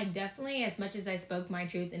back, I'm like, definitely, as much as I spoke my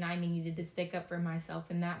truth and I needed to stick up for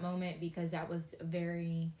myself in that moment, because that was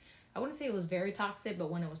very, I wouldn't say it was very toxic, but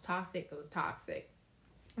when it was toxic, it was toxic.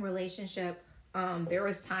 Relationship, there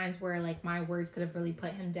was times where, like, my words could have really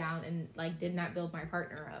put him down and, like, did not build my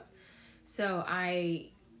partner up. So I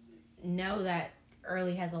know that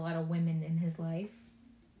Early has a lot of women in his life,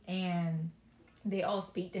 and they all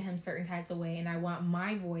speak to him certain types of way, and I want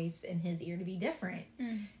my voice in his ear to be different.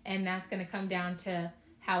 And that's going to come down to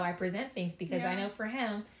how I present things, because I know for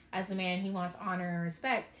him, as a man, he wants honor and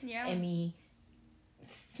respect, and me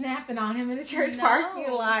snapping on him in the church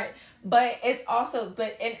parking lot. But it's also,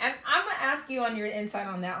 and I'm going to ask you on your insight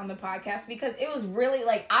on that on the podcast, because it was really,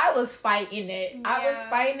 like, I was fighting it. I was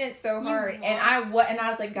fighting it so hard. And I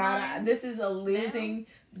was like, God, this is a losing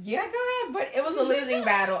Yeah, go ahead. But it was a losing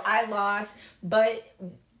battle. I lost, and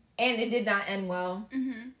it did not end well.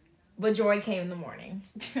 Mm-hmm. But joy came in the morning.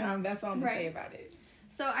 That's all I'm gonna say about it.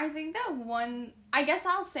 So I think that I guess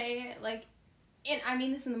I'll say it like, I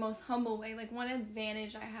mean this in the most humble way. Like, one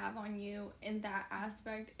advantage I have on you in that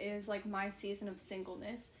aspect is like my season of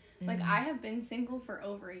singleness. Mm-hmm. Like, I have been single for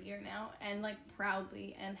over a year now, and like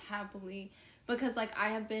proudly and happily, because like I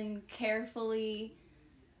have been carefully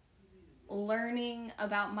learning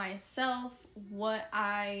about myself, what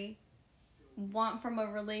I want from a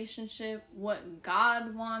relationship, what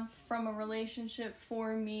God wants from a relationship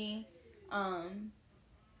for me.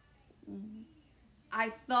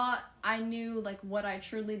 I thought I knew like what I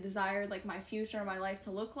truly desired, like my future, my life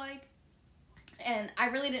to look like, and I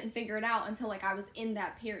really didn't figure it out until like I was in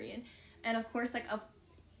that period. And of course, like,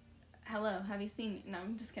 hello, have you seen me? No,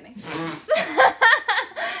 I'm just kidding.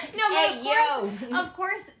 No, but of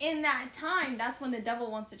course, in that time, that's when the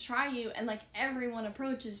devil wants to try you, and like everyone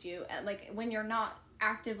approaches you, and like when you're not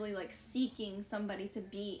actively like seeking somebody to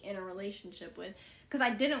be in a relationship with, because I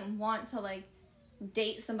didn't want to like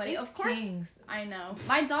date somebody. Of course, I know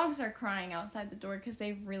my dogs are crying outside the door because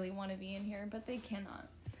they really want to be in here, but they cannot.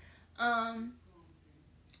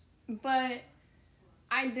 But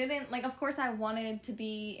I didn't, like, of course I wanted to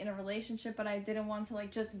be in a relationship, but I didn't want to,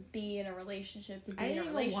 like, just be in a relationship to be in a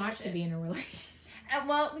relationship. I didn't want to be in a relationship.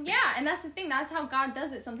 Well, yeah, and that's the thing. That's how God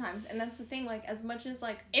does it sometimes. And that's the thing, like, as much as,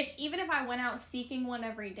 like, even if I went out seeking one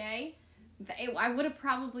every day, I would have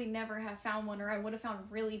probably never have found one, or I would have found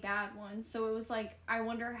really bad ones. So it was, like, I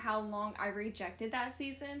wonder how long I rejected that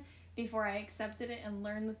season before I accepted it and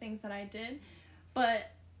learned the things that I did.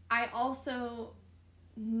 But I also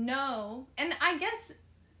know, and I guess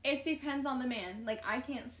it depends on the man. Like, I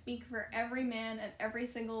can't speak for every man and every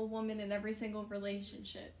single woman in every single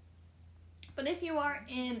relationship. But if you are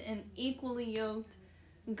in an equally yoked,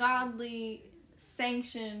 godly,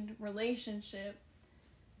 sanctioned relationship,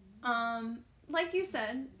 like you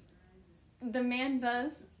said, the man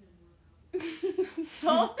does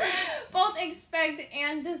both expect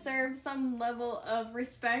and deserve some level of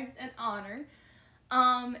respect and honor.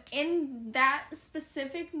 In that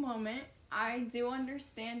specific moment, I do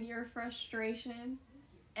understand your frustration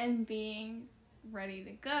and being ready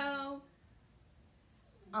to go.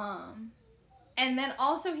 And then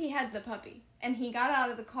also he had the puppy, and he got out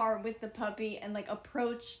of the car with the puppy and like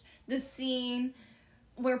approached the scene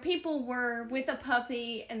where people were with a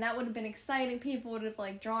puppy, and that would have been exciting. People would have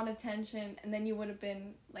like drawn attention, and then you would have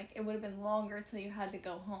been like, it would have been longer till you had to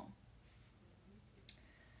go home.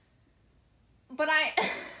 But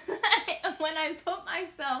when I put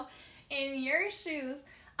myself in your shoes,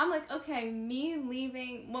 I'm like, okay, me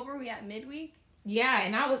leaving, what were we at, midweek? Yeah,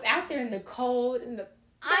 and I was out there in the cold and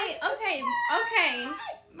okay,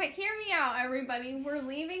 but hear me out, everybody. We're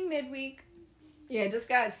leaving midweek. Yeah, just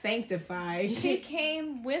got sanctified. She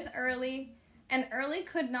came with Early, and Early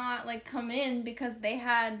could not, like, come in because they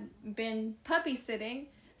had been puppy sitting.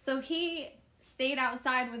 So he stayed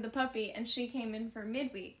outside with the puppy, and she came in for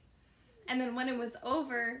midweek. And then when it was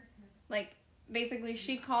over, like, basically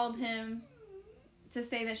she called him to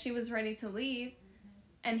say that she was ready to leave,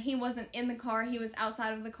 and he wasn't in the car. He was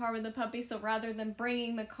outside of the car with the puppy. So rather than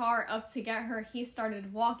bringing the car up to get her, he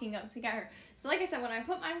started walking up to get her. So like I said, when I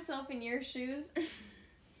put myself in your shoes,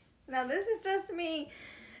 now this is just me,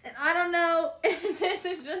 and I don't know if this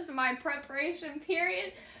is just my preparation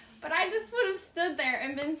period, but I just would have stood there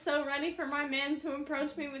and been so ready for my man to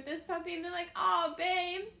approach me with this puppy and be like, oh,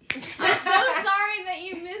 babe, I'm so sorry that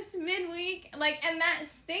you missed midweek. Like, and that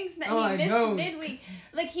stinks that he missed midweek.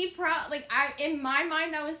 Like, in my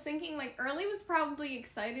mind, I was thinking, like, Early was probably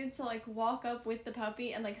excited to, like, walk up with the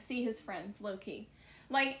puppy and, like, see his friends, low-key.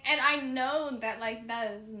 Like, and I know that, like,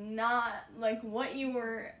 that is not, like, what you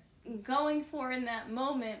were going for in that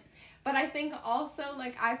moment. But I think also,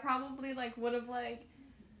 like, I probably, like, would have, like,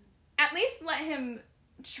 at least let him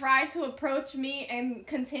try to approach me and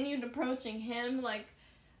continued approaching him, like,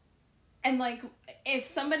 and, like, if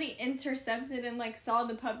somebody intercepted and, like, saw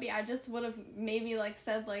the puppy, I just would have maybe, like,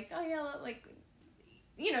 said, like, oh, yeah, like,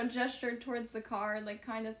 you know, gestured towards the car, like,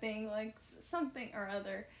 kind of thing, like, something or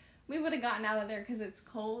other. We would have gotten out of there because it's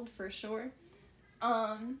cold, for sure.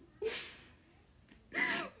 But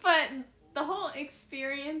the whole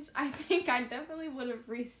experience, I think I definitely would have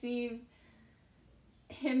received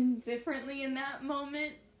him differently in that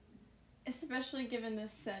moment, especially given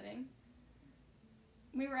this setting.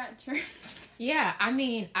 We were at church. Yeah, I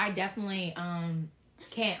mean, I definitely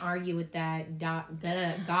can't argue with that.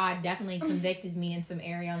 God definitely convicted me in some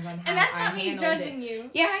areas on how and that's I not me handled judging it.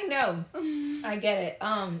 you. Yeah, I know. I get it.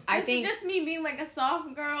 I think it's just me being like a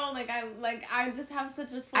soft girl. I just have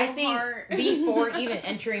such a full I think heart. before even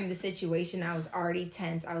entering the situation, I was already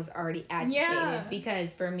tense. I was already agitated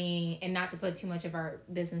because for me, and not to put too much of our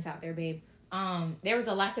business out there, babe. There was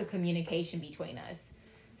a lack of communication between us.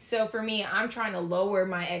 So for me, I'm trying to lower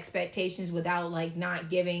my expectations without like not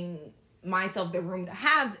giving myself the room to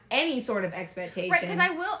have any sort of expectation. Right, because I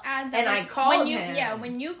will add that. And I called him. Yeah,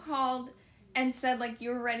 when you called and said like you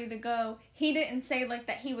were ready to go, he didn't say like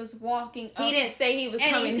that he was walking. He didn't say he was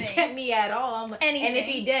coming to get me at all. And if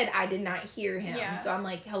he did, I did not hear him. Yeah. So I'm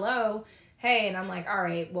like, hello, hey, and I'm like, all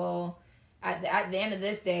right, well. At the end of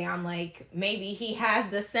this day, I'm like, maybe he has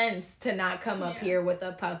the sense to not come up here with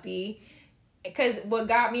a puppy. Because what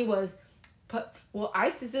got me was,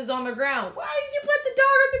 Isis is on the ground. Why did you put the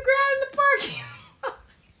dog on the ground in the parking?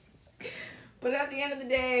 But at the end of the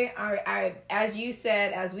day, I, as you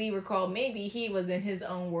said, as we recall, maybe he was in his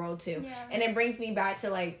own world too. Yeah. And it brings me back to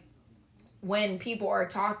like, when people are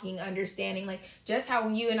talking, understanding, like, just how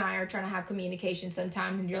you and I are trying to have communication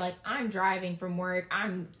sometimes, and you're like, I'm driving from work,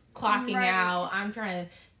 I'm clocking out, I'm trying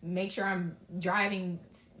to make sure I'm driving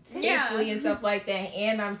safely and stuff like that,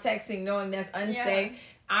 and I'm texting knowing that's unsafe.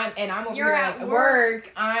 I'm over here at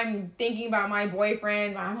work. I'm thinking about my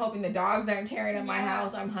boyfriend. I'm hoping the dogs aren't tearing up my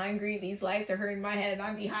house. I'm hungry. These lights are hurting my head, and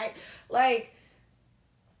I'm dehydrated. Like,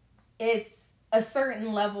 it's a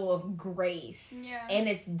certain level of grace. Yeah. And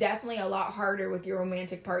it's definitely a lot harder with your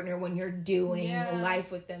romantic partner when you're doing life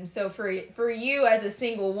with them. So for you as a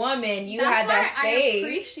single woman, you had that space. I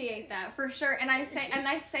appreciate that for sure. And I say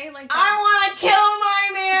like that. I want to kill my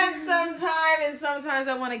man sometimes, and sometimes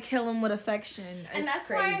I want to kill him with affection. And that's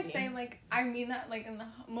crazy. Why I say like I mean that like in the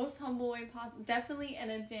most humble way possible. Definitely an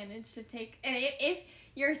advantage to take. And if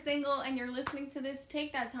you're single and you're listening to this,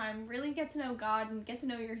 take that time. Really get to know God and get to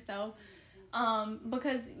know yourself.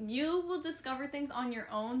 Because you will discover things on your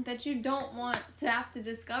own that you don't want to have to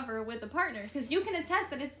discover with a partner. Because you can attest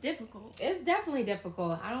that it's difficult. It's definitely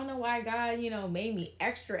difficult. I don't know why God, made me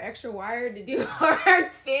extra wired to do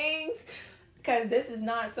hard things. Because this is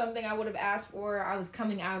not something I would have asked for. I was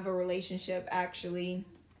coming out of a relationship, actually,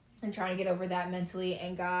 and trying to get over that mentally.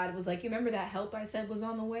 And God was like, you remember that help I said was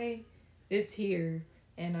on the way? It's here.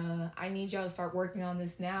 And I need y'all to start working on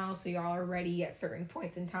this now so y'all are ready at certain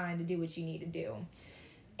points in time to do what you need to do.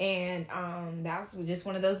 And that's just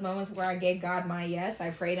one of those moments where I gave God my yes.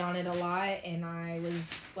 I prayed on it a lot, and I was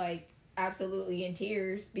like absolutely in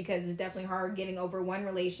tears because it's definitely hard getting over one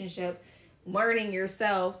relationship, learning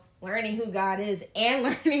yourself, learning who God is, and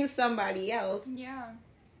learning somebody else. Yeah.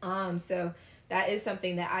 So that is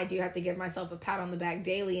something that I do have to give myself a pat on the back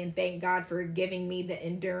daily and thank God for giving me the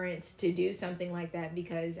endurance to do something like that,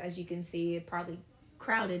 because as you can see, it probably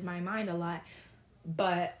crowded my mind a lot.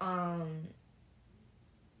 But I'm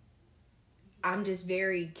just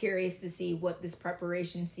very curious to see what this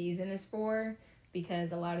preparation season is for,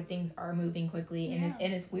 because a lot of things are moving quickly.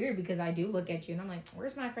 And it's weird because I do look at you and I'm like,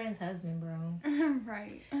 where's my friend's husband, bro?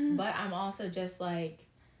 Right. But I'm also just like,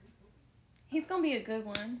 he's gonna be a good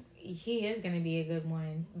one. He is going to be a good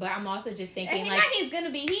one. But I'm also just thinking, he's going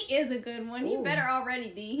to be. He is a good one. Ooh. He better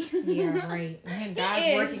already be. Yeah, right. Man,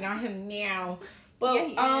 God's working on him now.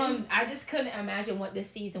 But I just couldn't imagine what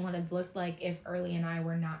this season would have looked like if Early and I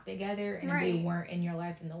were not together and we weren't in your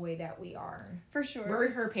life in the way that we are. For sure.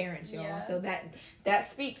 We're her parents, y'all. Yeah. So that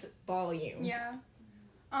speaks volume. Yeah.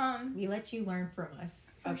 We let you learn from us.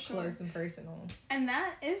 Up close and personal. And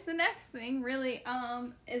that is the next thing, really,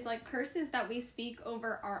 is like curses that we speak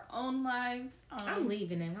over our own lives. I'm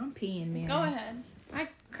leaving and I'm peeing, man. Go ahead.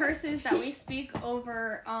 Curses that we speak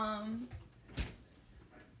over,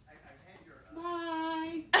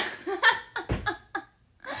 Bye.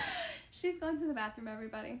 She's going to the bathroom,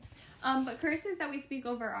 everybody. But curses that we speak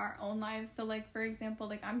over our own lives. So, like, for example,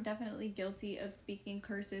 like, I'm definitely guilty of speaking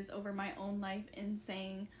curses over my own life and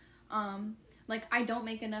saying, like, I don't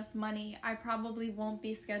make enough money. I probably won't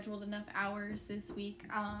be scheduled enough hours this week.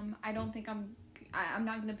 I don't think I'm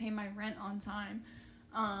not going to pay my rent on time.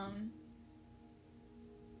 I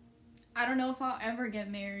don't know if I'll ever get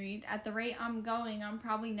married. At the rate I'm going, I'm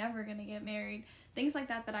probably never going to get married. Things like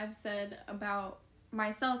that I've said about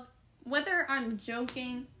myself. Whether I'm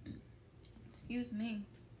joking,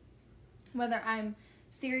 whether I'm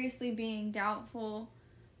seriously being doubtful,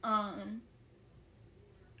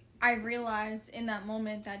 I realized in that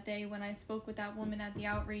moment that day when I spoke with that woman at the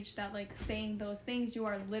outreach that, like, saying those things, you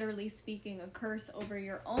are literally speaking a curse over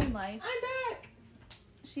your own life. I'm back.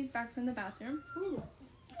 She's back from the bathroom. Ooh.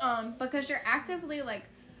 Because you're actively, like,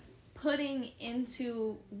 putting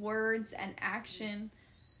into words and action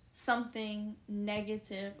something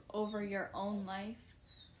negative over your own life.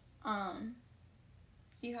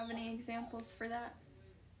 Do you have any examples for that?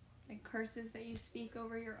 Like curses that you speak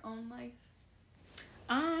over your own life?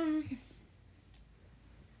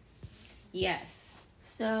 Yes.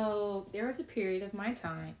 So there was a period of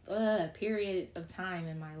time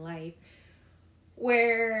in my life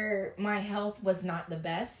where my health was not the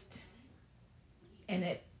best, and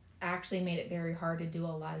it actually made it very hard to do a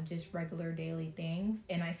lot of just regular daily things,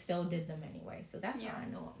 and I still did them anyway. So that's how I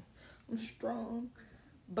know I'm strong.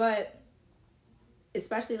 But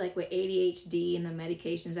especially like with ADHD and the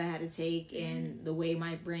medications I had to take and the way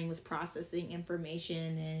my brain was processing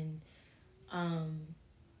information, and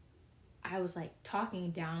I was like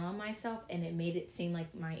talking down on myself, and it made it seem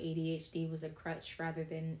like my ADHD was a crutch rather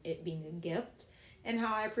than it being a gift and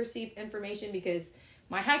how I perceived information, because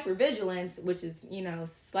my hypervigilance, which is,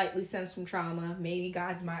 slightly stems from trauma, maybe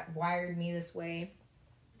God's wired me this way,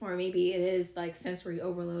 or maybe it is like sensory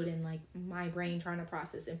overload and like my brain trying to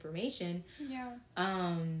process information.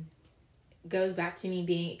 Goes back to me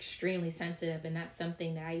being extremely sensitive, and that's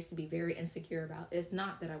something that I used to be very insecure about. It's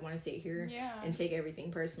not that I want to sit here and take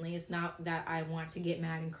everything personally. It's not that I want to get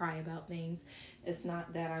mad and cry about things. It's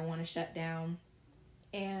not that I want to shut down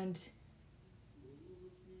and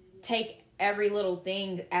treat every little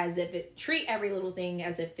thing as if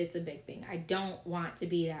it's a big thing. I don't want to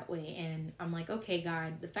be that way. And I'm like, okay,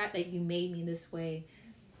 God, the fact that you made me this way,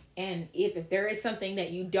 and if there is something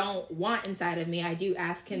that you don't want inside of me, I do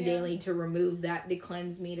ask him daily to remove that, to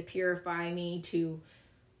cleanse me, to purify me, to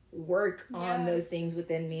work on those things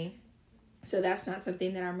within me. So that's not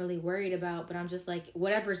something that I'm really worried about, but I'm just like,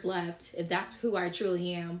 whatever's left, if that's who I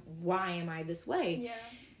truly am, why am I this way? Yeah.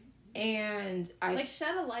 And I like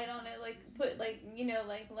shed a light on it, like put let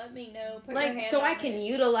me know, put like your hand so on I can it.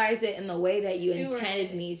 utilize it in the way that you Steward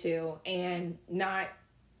intended it. me to, and not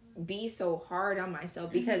be so hard on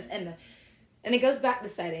myself, because and it goes back to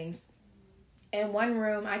settings. In one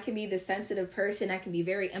room, I can be the sensitive person. I can be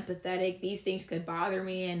very empathetic. These things could bother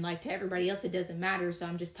me, and like to everybody else, it doesn't matter. So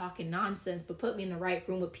I'm just talking nonsense. But put me in the right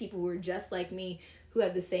room with people who are just like me, who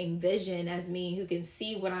have the same vision as me, who can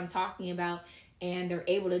see what I'm talking about, and they're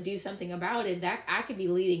able to do something about it. That I could be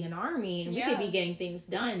leading an army, and we could be getting things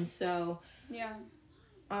done. So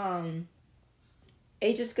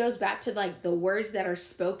it just goes back to like the words that are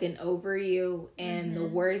spoken over you, and the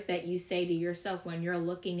words that you say to yourself when you're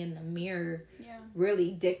looking in the mirror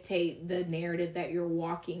really dictate the narrative that you're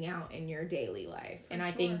walking out in your daily life. And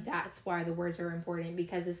I think that's why the words are important,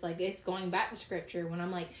 because it's like, it's going back to scripture when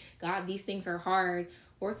I'm like, God, these things are hard.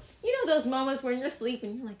 Or, those moments when you're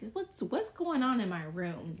sleeping, you're like, what's going on in my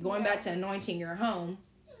room? Going back to anointing your home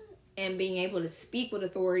and being able to speak with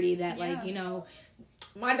authority that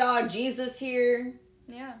my dog Jesus here.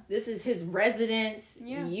 Yeah. This is his residence.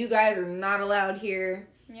 Yeah. You guys are not allowed here.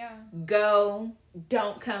 Yeah. Go.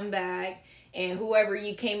 Don't come back. And whoever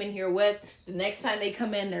you came in here with, the next time they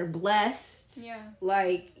come in, they're blessed. Yeah.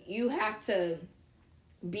 Like, you have to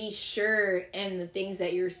be sure in the things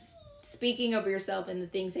that you're speaking of yourself and the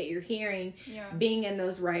things that you're hearing, being in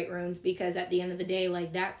those right rooms, because at the end of the day,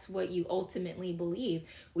 like, that's what you ultimately believe.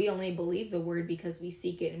 We only believe the word because we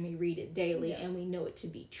seek it and we read it daily and we know it to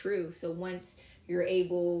be true. So once you're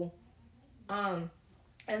able, and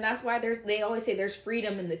that's why they always say there's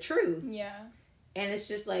freedom in the truth. Yeah. And it's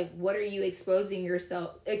just like, what are you exposing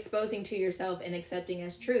to yourself and accepting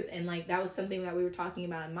as truth? And like, that was something that we were talking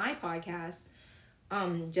about in my podcast.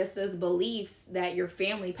 Just those beliefs that your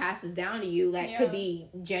family passes down to you that could be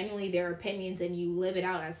genuinely their opinions, and you live it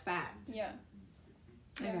out as fact. Yeah.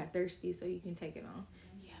 I got thirsty, so you can take it on.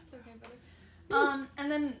 Yeah. It's okay, buddy.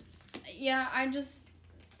 And then,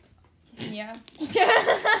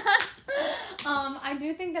 I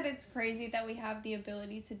do think that it's crazy that we have the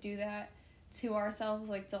ability to do that to ourselves,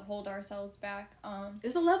 like to hold ourselves back.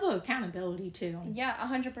 There's a level of accountability too. Yeah,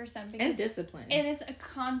 100%. And discipline. And it's a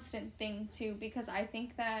constant thing too, because I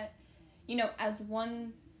think that, as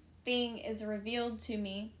one thing is revealed to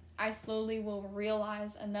me, I slowly will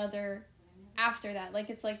realize another after that. Like,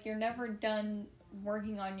 it's like you're never done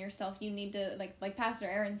working on yourself. You need to, like Pastor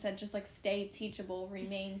Aaron said, just like stay teachable,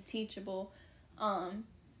 remain teachable,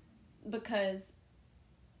 because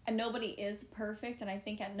nobody is perfect, and I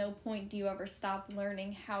think at no point do you ever stop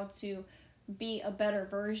learning how to be a better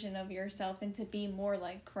version of yourself and to be more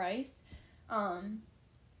like Christ,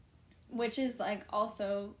 which is like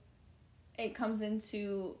also, it comes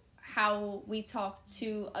into how we talk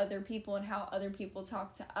to other people and how other people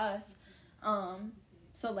talk to us.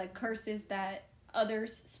 So like curses that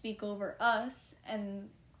others speak over us, and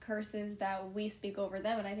curses that we speak over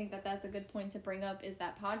them. And I think that that's a good point to bring up, is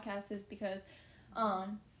that podcast, is because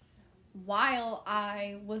while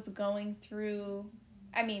I've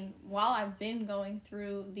been going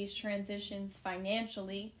through these transitions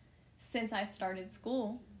financially since I started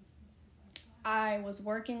school, I was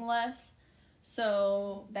working less.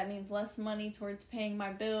 So that means less money towards paying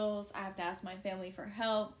my bills. I have to ask my family for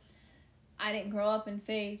help. I didn't grow up in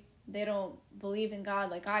faith. They don't believe in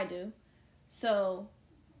God like I do. So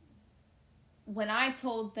when I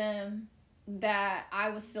told them that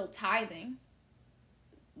I was still tithing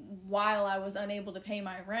while I was unable to pay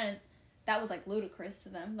my rent, that was like ludicrous to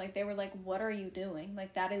them. Like, they were like, what are you doing?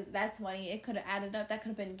 Like, that's money. It could have added up. That could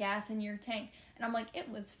have been gas in your tank. And I'm like, it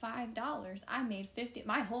was $5. I made $50.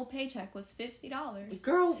 My whole paycheck was $50.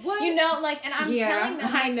 Girl, what? You know, like, and I'm telling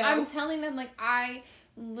them, like, I know. I'm telling them, like, I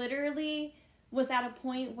literally was at a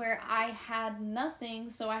point where I had nothing.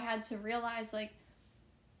 So I had to realize, like,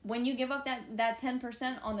 when you give up that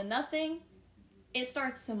 10% on the nothing, it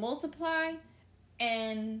starts to multiply.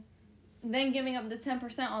 And then giving up the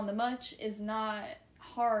 10% on the much is not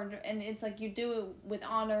hard. And it's like, you do it with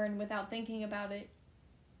honor and without thinking about it.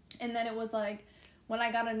 And then it was like, when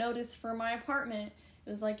I got a notice for my apartment, it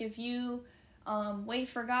was like, if you wait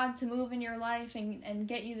for God to move in your life and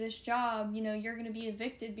get you this job, you know, you're going to be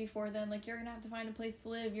evicted before then. Like, you're going to have to find a place to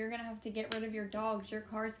live. You're going to have to get rid of your dogs. Your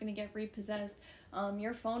car's going to get repossessed.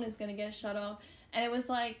 Your phone is going to get shut off. And it was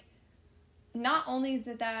like, not only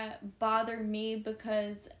did that bother me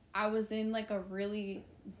because I was in like a really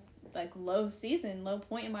like low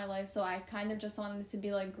point in my life. So I kind of just wanted to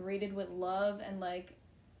be like greeted with love and like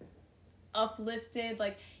uplifted.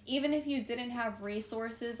 Like, even if you didn't have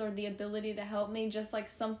resources or the ability to help me, just like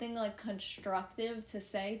something like constructive to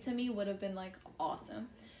say to me would have been like awesome.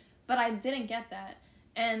 But I didn't get that.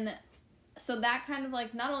 And so that kind of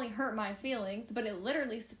like not only hurt my feelings, but it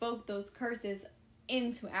literally spoke those curses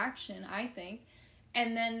into action, I think.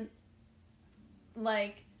 And then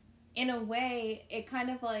like, in a way, it kind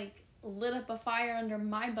of like lit up a fire under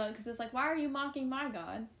my butt, because it's like, why are you mocking my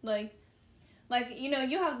God? Like, you know,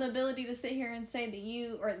 you have the ability to sit here and say that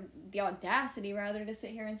you, or the audacity rather, to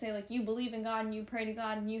sit here and say like you believe in God and you pray to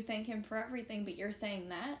God and you thank him for everything, but you're saying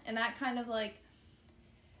that. And that kind of like,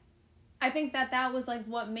 I think that was like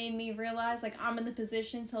what made me realize like I'm in the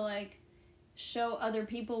position to like show other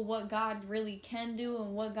people what God really can do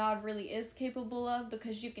and what God really is capable of,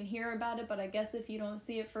 because you can hear about it, but I guess if you don't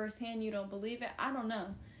see it firsthand, you don't believe it. I don't know.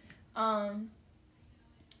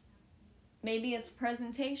 Maybe it's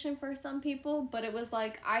presentation for some people, but it was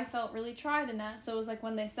like I felt really tried in that. So it was like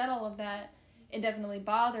when they said all of that, it definitely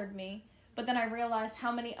bothered me. But then I realized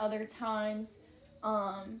how many other times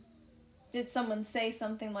did someone say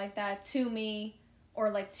something like that to me, or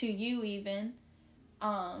like to you even,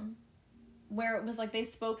 where it was like they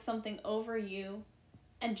spoke something over you,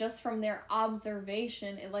 and just from their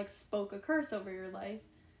observation, it like spoke a curse over your life.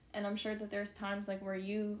 And I'm sure that there's times like where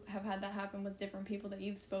you have had that happen with different people that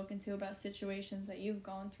you've spoken to about situations that you've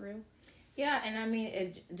gone through. Yeah, and I mean,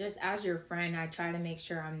 it just as your friend, I try to make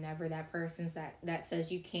sure I'm never that person that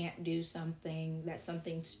says you can't do something, that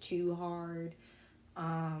something's too hard.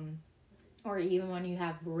 Or even when you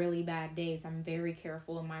have really bad days, I'm very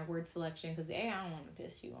careful in my word selection because A, I don't want to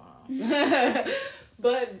piss you off.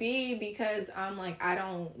 But B, because I'm like, I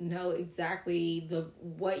don't know exactly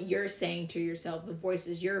what you're saying to yourself, the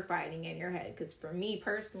voices you're fighting in your head. Because for me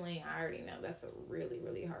personally, I already know that's a really,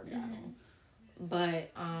 really hard battle.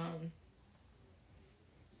 But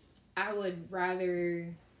I would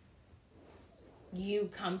rather you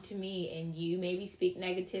come to me and you maybe speak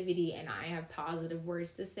negativity and I have positive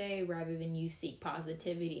words to say, rather than you seek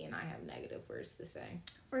positivity and I have negative words to say.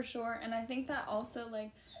 For sure. And I think that also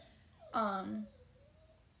like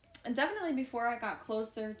definitely before I got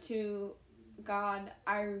closer to God,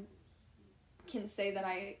 I can say that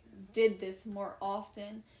I did this more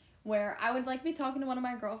often, where I would like be talking to one of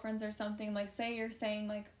my girlfriends or something, like say you're saying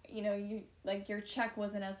like, you know, you like your check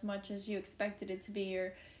wasn't as much as you expected it to be,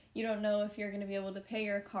 or you don't know if you're going to be able to pay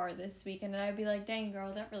your car this week. And then I'd be like, dang,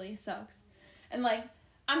 girl, that really sucks. And, like,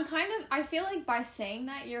 I feel like by saying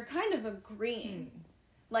that, you're kind of agreeing,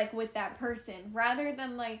 like, with that person. Rather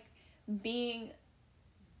than, like, being,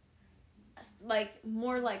 like,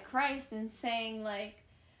 more like Christ and saying, like,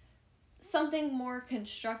 something more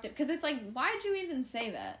constructive. Because it's like, why did you even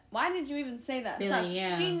say that? Why did you even say that stuff?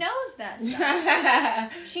 Yeah. She knows that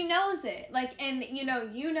stuff. She knows it. Like, and, you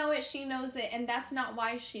know it, she knows it, and that's not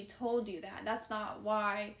why she told you that. That's not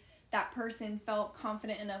why that person felt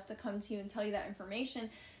confident enough to come to you and tell you that information.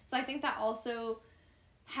 So I think that also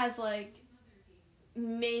has, like,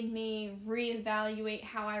 made me reevaluate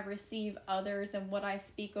how I receive others and what I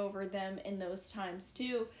speak over them in those times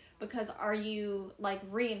too. Because are you like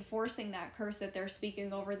reinforcing that curse that they're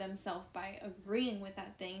speaking over themselves by agreeing with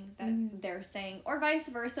that thing that they're saying, or vice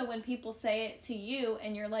versa when people say it to you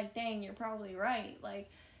and you're like, dang, you're probably right.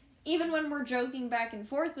 Like, even when we're joking back and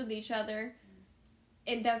forth with each other,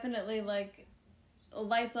 it definitely like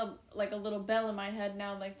lights up like a little bell in my head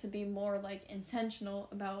now, like to be more like intentional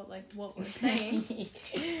about like what we're saying.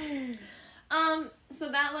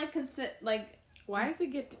 So that like why is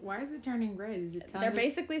it turning red? Is it telling they're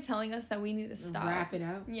basically telling us that we need to stop. Wrap it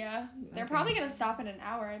up? Yeah. They're probably gonna stop in an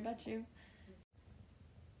hour, I bet you.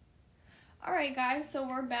 Alright guys, so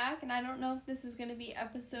we're back, and I don't know if this is gonna be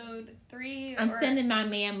episode 3 I'm sending my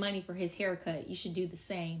man money for his haircut. You should do the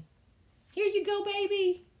same. Here you go,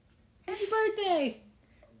 baby. Happy birthday.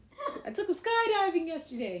 I took him skydiving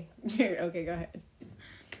yesterday. Okay, go ahead.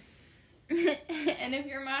 And if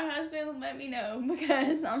you're my husband, let me know,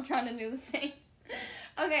 because I'm trying to do the same.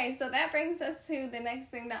 Okay, so that brings us to the next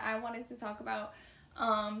thing that I wanted to talk about,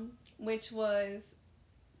 which was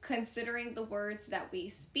considering the words that we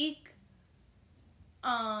speak,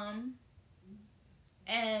 and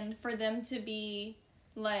for them to be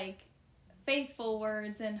like faithful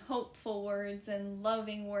words and hopeful words and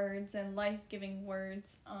loving words and life-giving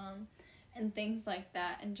words, and things like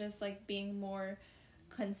that, and just like being more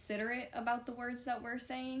considerate about the words that we're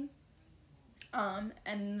saying.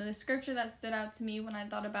 And the scripture that stood out to me when I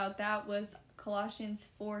thought about that was Colossians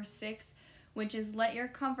 4:6, which is, let your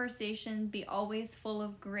conversation be always full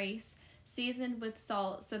of grace, seasoned with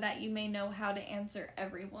salt, so that you may know how to answer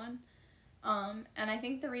everyone. And I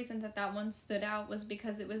think the reason that one stood out was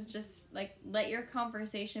because it was just like, let your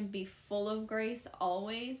conversation be full of grace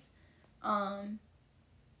always,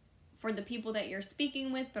 for the people that you're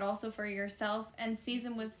speaking with, but also for yourself, and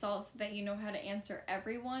seasoned with salt so that you know how to answer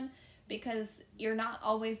everyone, because you're not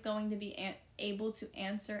always going to be able to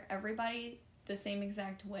answer everybody the same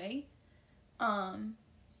exact way. And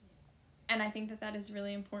I think that is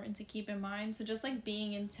really important to keep in mind. So just like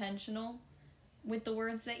being intentional with the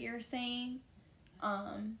words that you're saying,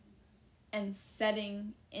 and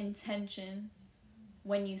setting intention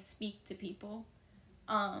when you speak to people.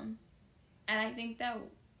 And I think that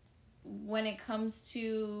when it comes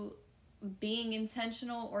to being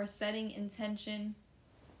intentional or setting intention,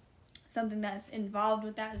 something that's involved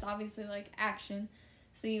with that is obviously like action.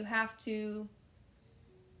 So you have to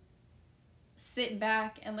sit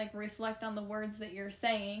back and like reflect on the words that you're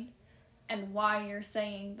saying and why you're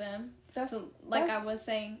saying them. I was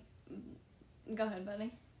saying, go ahead,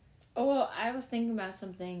 buddy. Oh, well, I was thinking about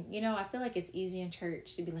something. You know, I feel like it's easy in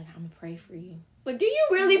church to be like, I'm gonna pray for you. But do you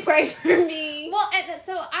really pray for me? Well, and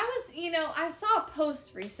so I was, I saw a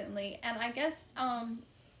post recently, and I guess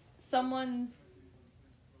someone's,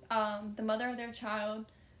 the mother of their child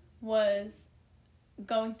was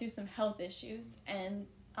going through some health issues, and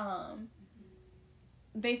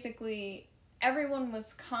basically everyone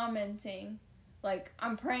was commenting, like,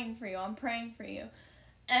 I'm praying for you,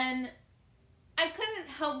 and I couldn't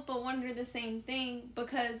help but wonder the same thing,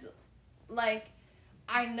 because, like,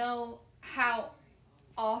 I know how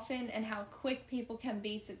often and how quick people can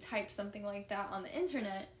be to type something like that on the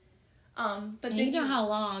internet. But you know how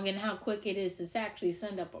long and how quick it is to actually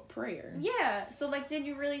send up a prayer. Yeah, so, like, did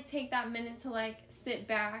you really take that minute to, like, sit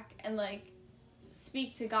back and, like,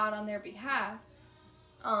 speak to God on their behalf?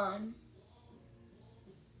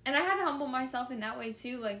 And I had to humble myself in that way,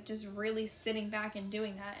 too, like, just really sitting back and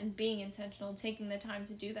doing that and being intentional, taking the time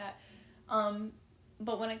to do that.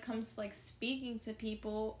 But when it comes to, like, speaking to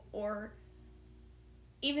people or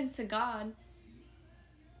even to God,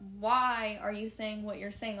 why are you saying what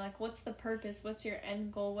you're saying? Like, what's the purpose? What's your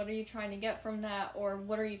end goal? What are you trying to get from that? Or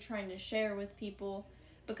what are you trying to share with people?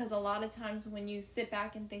 Because a lot of times when you sit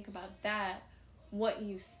back and think about that, what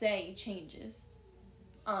you say changes.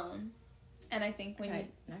 And I think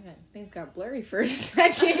things got blurry for a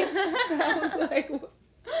second. I was like, what?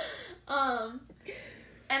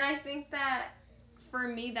 And I think that for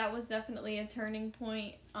me, that was definitely a turning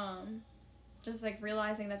point. Just like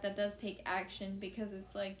realizing that does take action, because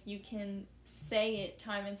it's like you can say it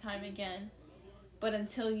time and time again, but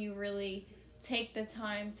until you really take the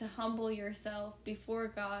time to humble yourself before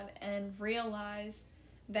God and realize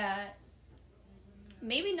that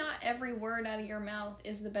maybe not every word out of your mouth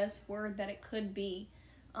is the best word that it could be.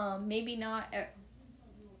 Maybe not,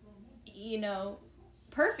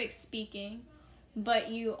 perfect speaking, but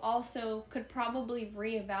you also could probably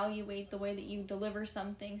reevaluate the way that you deliver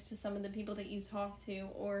some things to some of the people that you talk to,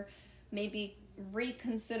 or maybe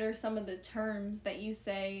reconsider some of the terms that you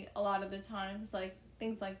say a lot of the times, like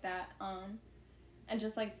things like that. And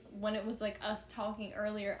just like when it was like us talking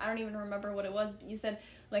earlier, I don't even remember what it was, but you said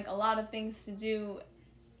like a lot of things to do,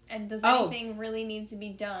 and does anything really need to be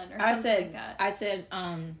done or something like that? I said,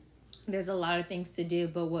 there's a lot of things to do,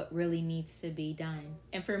 but what really needs to be done.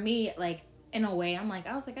 And for me, like, in a way, I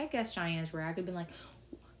was like, I guess Cheyenne's where I could be like,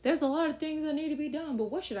 there's a lot of things that need to be done, but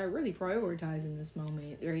what should I really prioritize in this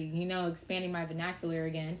moment? Or, expanding my vernacular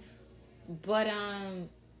again. But, I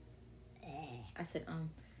said,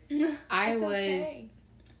 I was, okay.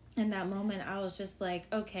 In that moment, I was just like,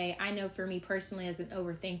 okay, I know for me personally as an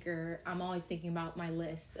overthinker, I'm always thinking about my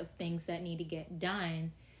list of things that need to get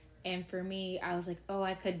done. And for me, I was like, oh,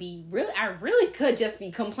 I really could just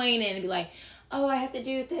be complaining and be like, oh, I have to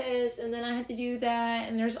do this, and then I have to do that,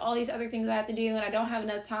 and there's all these other things I have to do, and I don't have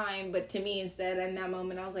enough time. But to me, instead, in that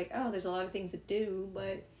moment, I was like, oh, there's a lot of things to do,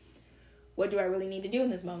 but what do I really need to do in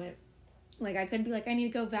this moment? Like, I could be like, I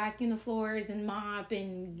need to go vacuum the floors and mop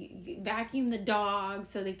and vacuum the dogs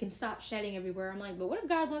so they can stop shedding everywhere. I'm like, but what if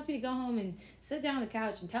God wants me to go home and sit down on the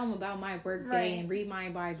couch and tell him about my work day and read my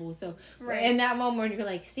Bible? So in that moment, you're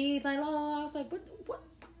like, see, like, oh, I was like, what?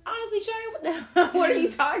 Honestly, Cheyenne, what are you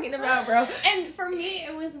talking about, bro? And for me,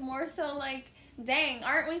 it was more so like, dang,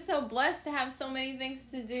 aren't we so blessed to have so many things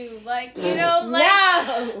to do? Like, like, no!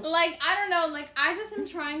 Like, I don't know, like, I just am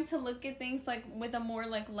trying to look at things, like, with a more,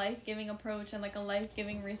 like, life-giving approach and, like, a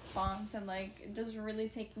life-giving response and, like, just really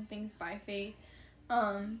taking things by faith,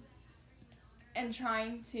 and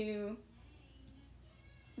trying to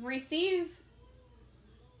receive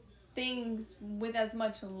things with as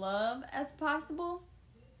much love as possible.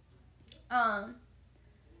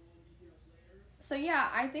 So yeah,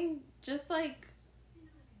 I think just like,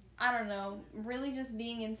 I don't know, really just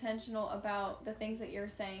being intentional about the things that you're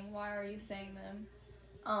saying. Why are you saying them?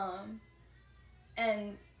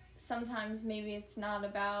 And sometimes maybe it's not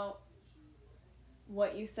about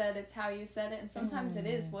what you said, it's how you said it. And sometimes it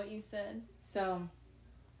is what you said. So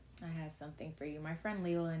I have something for you. My friend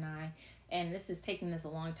Leela and I, and this is taking us a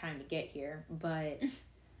long time to get here, but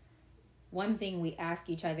one thing we ask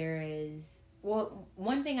each other is, well,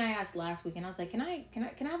 one thing I asked last week, and I was like, can I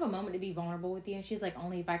have a moment to be vulnerable with you? And she's like,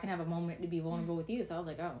 only if I can have a moment to be vulnerable with you. So I was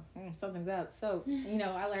like, oh, something's up. So,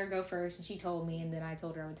 I let her go first, and she told me, and then I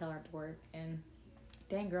told her I would tell her after work. And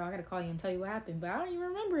dang, girl, I got to call you and tell you what happened, but I don't even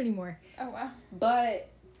remember anymore. Oh, wow.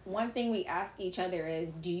 But one thing we ask each other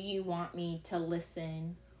is, do you want me to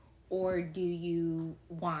listen, or do you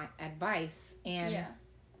want advice? And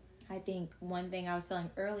I think one thing I was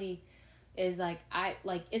telling early is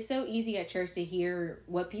it's so easy at church to hear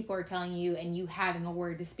what people are telling you and you having a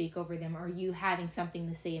word to speak over them or you having something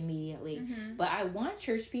to say immediately. Mm-hmm. But I want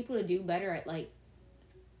church people to do better at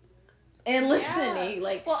and listening.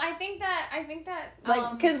 Well, I think that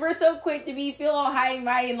because we're so quick to feel all high and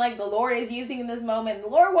mighty, and like the Lord is using in this moment. The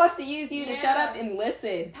Lord wants to use you to shut up and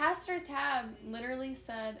listen. Pastor Tab literally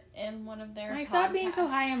said in one of their podcasts, stop being so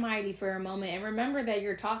high and mighty for a moment and remember that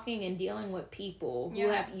you're talking and dealing with people who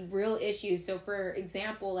have real issues. So for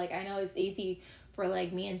example, like, I know it's easy for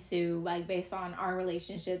like me and Sue, like, based on our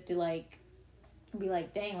relationship, to like be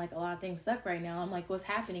like, dang, like, a lot of things suck right now. I'm like, what's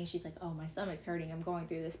happening? She's like, oh, my stomach's hurting. I'm going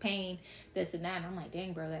through this pain, this and that. And I'm like,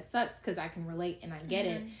 dang, bro, that sucks, because I can relate and I get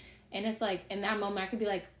it. And it's like, in that moment, I could be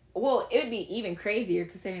like, well, it would be even crazier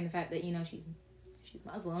considering the fact that, she's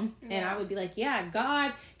Muslim. Yeah. And I would be like, yeah,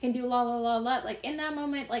 God can do la, la, la, la. Like, in that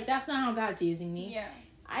moment, like, that's not how God's using me. Yeah.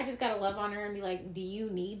 I just gotta love on her and be like, do you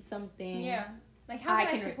need something? Yeah. Like, how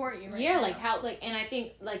can I support you right now? Yeah, like, how, like, and I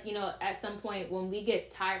think, like, at some point when we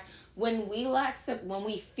get tired, when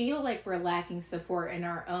we feel like we're lacking support in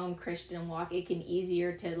our own Christian walk, it can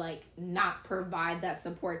easier to, like, not provide that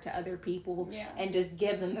support to other people and just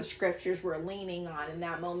give them the scriptures we're leaning on in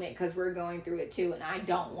that moment, because we're going through it too, and I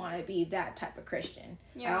don't want to be that type of Christian.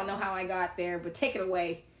 Yeah. I don't know how I got there, but take it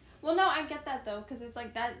away. Well, no, I get that, though, because it's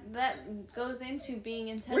like that goes into being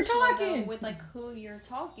intentional though, with, like, who you're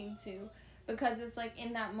talking to. Because it's like,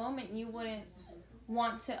 in that moment, you wouldn't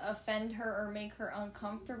want to offend her or make her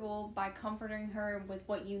uncomfortable by comforting her with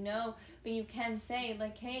what you know. But you can say,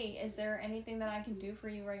 like, hey, is there anything that I can do for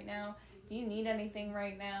you right now? Do you need anything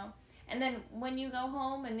right now? And then when you go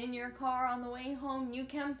home and in your car on the way home, you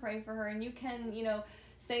can pray for her. And you can,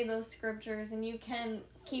 say those scriptures. And you can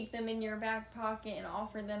keep them in your back pocket and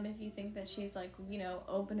offer them if you think that she's, like,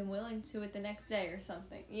 open and willing to it the next day or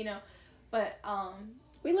something, But,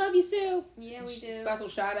 we love you, Sue. Yeah, we do. Special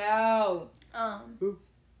shout out.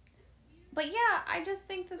 But yeah, I just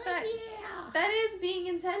think that is being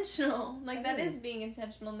intentional. Like, that is being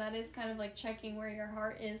intentional. And that is kind of like checking where your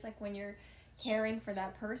heart is, like, when you're caring for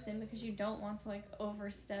that person, because you don't want to, like,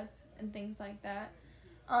 overstep and things like that.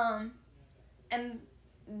 And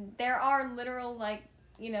there are literal, like,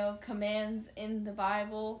 commands in the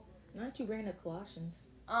Bible. Not you ran to Colossians.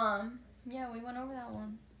 Yeah, we went over that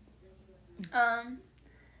one.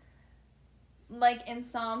 Like in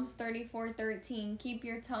Psalms 34:13, keep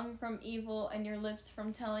your tongue from evil and your lips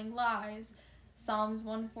from telling lies. Psalms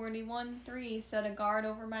 141:3, set a guard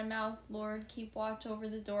over my mouth, Lord, keep watch over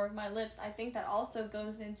the door of my lips. I think that also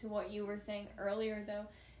goes into what you were saying earlier, though,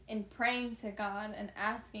 in praying to God and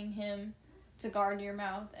asking him to guard your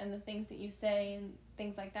mouth and the things that you say and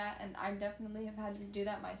things like that. And I definitely have had to do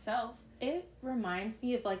that myself. It reminds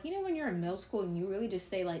me of, like, when you're in middle school and you really just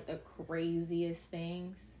say, like, the craziest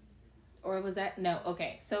things. Or was that... No,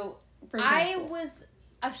 okay. So, for example, I was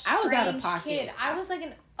a strange out of pocket. kid. I was like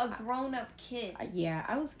a grown-up kid. Yeah,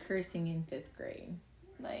 I was cursing in 5th grade.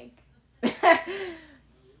 Like...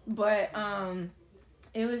 But,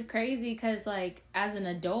 it was crazy because, like, as an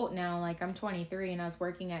adult now, like, I'm 23 and I was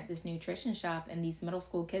working at this nutrition shop, and these middle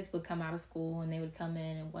school kids would come out of school and they would come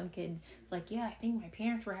in, and one kid was like, yeah, I think my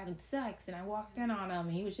parents were having sex, and I walked in on him,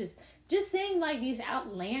 and he was just saying, like, these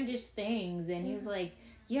outlandish things, and he was like,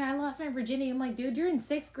 yeah, I lost my virginity. I'm like, dude, you're in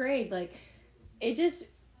 6th grade. Like, it just,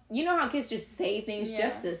 how kids just say things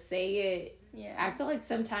just to say it. Yeah. I feel like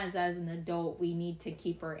sometimes as an adult, we need to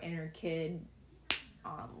keep our inner kid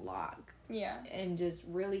on lock. Yeah. And just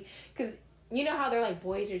really, because you know how they're like,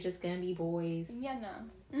 boys are just gonna be boys. Yeah,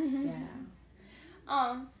 no. Mm-hmm.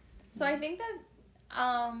 Yeah. So I think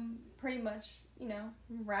that, pretty much,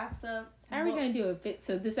 wraps up. How are we gonna do it?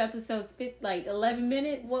 So this episode's 11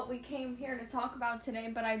 minutes? What we came here to talk about today,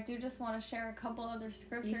 but I do just want to share a couple other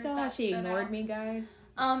scriptures. You saw how she ignored me, guys?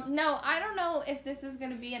 No, I don't know if this is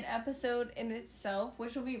gonna be an episode in itself,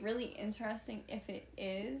 which will be really interesting if it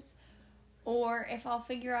is. Or if I'll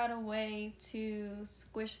figure out a way to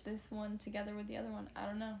squish this one together with the other one. I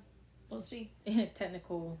don't know. We'll see.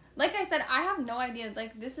 Technical. Like I said, I have no idea.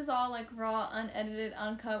 Like, this is all, like, raw, unedited,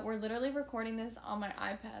 uncut. We're literally recording this on my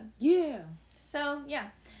iPad. Yeah. So, yeah.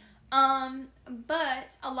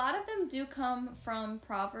 But a lot of them do come from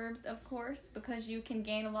Proverbs, of course, because you can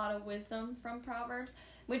gain a lot of wisdom from Proverbs,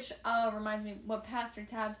 which reminds me, what Pastor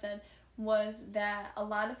Tab said was that a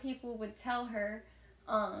lot of people would tell her,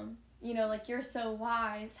 like, you're so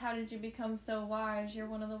wise. How did you become so wise? You're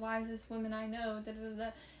one of the wisest women I know. Da, da, da,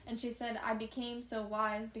 da. And she said, I became so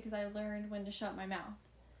wise because I learned when to shut my mouth.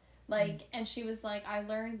 Like, and she was like, I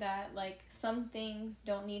learned that, like, some things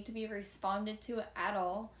don't need to be responded to at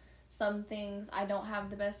all. Some things I don't have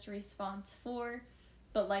the best response for.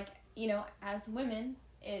 But, like, as women,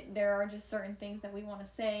 there are just certain things that we want to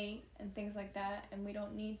say and things like that. And we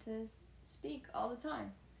don't need to speak all the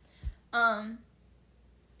time.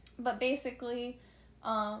 But basically,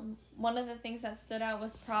 one of the things that stood out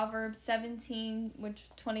was Proverbs 17, which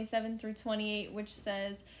 27 through 28, which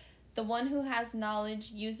says, the one who has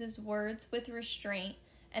knowledge uses words with restraint,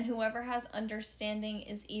 and whoever has understanding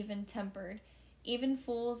is even-tempered. Even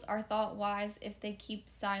fools are thought wise if they keep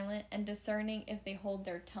silent, and discerning if they hold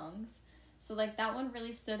their tongues. So, like, that one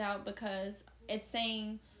really stood out because it's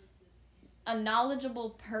saying a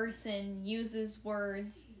knowledgeable person uses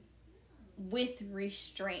words with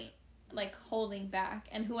restraint, like holding back,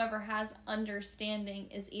 and whoever has understanding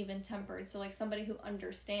is even-tempered. So, like, somebody who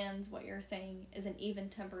understands what you're saying is an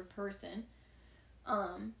even-tempered person.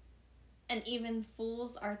 And even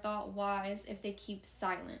fools are thought wise if they keep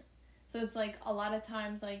silent. So it's like a lot of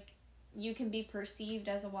times, like, you can be perceived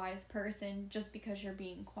as a wise person just because you're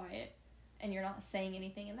being quiet and you're not saying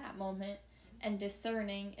anything in that moment, and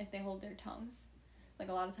discerning if they hold their tongues. Like,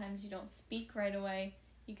 a lot of times you don't speak right away,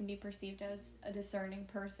 you can be perceived as a discerning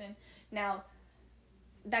person. Now,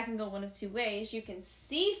 that can go one of two ways. You can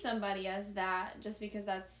see somebody as that just because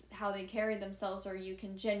that's how they carry themselves, or you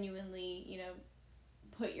can genuinely,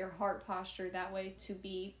 put your heart posture that way to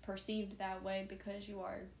be perceived that way because you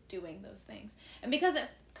are doing those things. And because it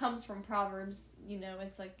comes from Proverbs,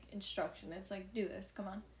 it's like instruction. It's like, do this, come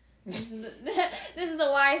on. This is the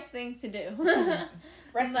wise thing to do.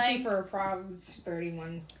 Recipe like, for a Proverbs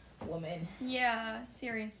 31 woman. Yeah,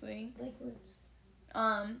 seriously. Like lips.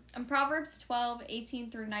 In Proverbs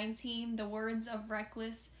 12:18 through 19, the words of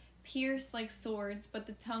reckless pierce like swords, but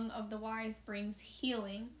the tongue of the wise brings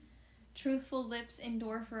healing. Truthful lips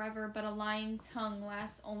endure forever, but a lying tongue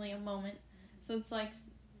lasts only a moment. So it's like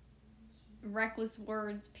reckless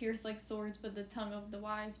words pierce like swords, but the tongue of the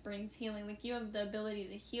wise brings healing. Like, you have the ability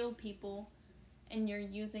to heal people, and you're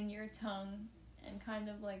using your tongue and kind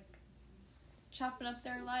of like chopping up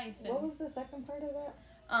their life. What was the second part of that?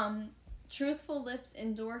 Truthful lips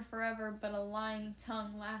endure forever, but a lying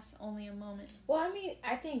tongue lasts only a moment. Well, I mean,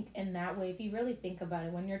 I think in that way, if you really think about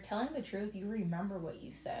it, when you're telling the truth, you remember what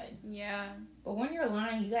you said. Yeah. But when you're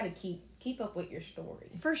lying, you got to keep up with your story.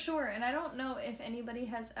 For sure. And I don't know if anybody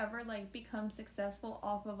has ever, like, become successful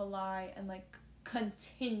off of a lie and, like,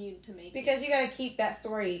 continued to make because you got to keep that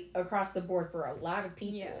story across the board for a lot of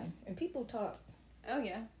people. Yeah. And people talk. Oh,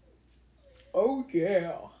 yeah. Oh,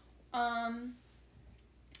 yeah.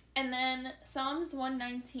 And then Psalms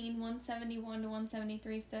 119, 171 to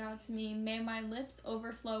 173 stood out to me. May my lips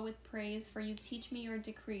overflow with praise, for you teach me your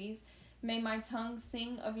decrees. May my tongue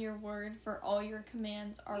sing of your word, for all your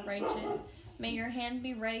commands are righteous. May your hand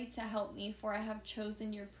be ready to help me, for I have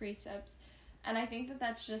chosen your precepts. And I think that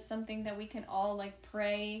that's just something that we can all, like,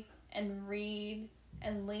 pray and read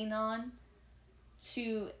and lean on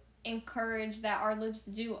to encourage that our lips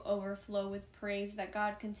do overflow with praise, that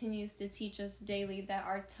God continues to teach us daily, that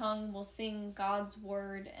our tongue will sing God's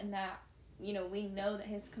word, and that, you know, we know that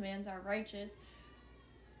his commands are righteous.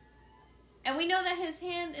 And we know that his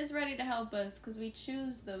hand is ready to help us because we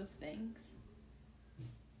choose those things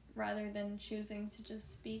rather than choosing to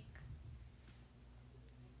just speak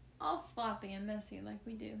all sloppy and messy like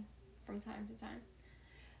we do from time to time.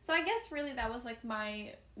 So I guess really that was, like,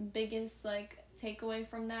 my biggest, like, takeaway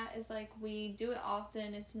from that is, like, we do it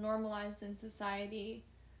often. It's normalized in society.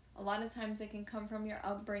 A lot of times it can come from your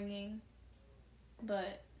upbringing.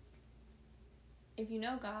 But if you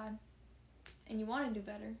know God and you want to do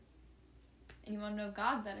better and you want to know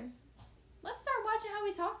God better, let's start watching how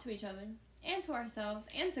we talk to each other and to ourselves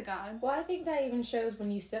and to God. Well, I think that even shows when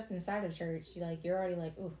you step inside a church. You're already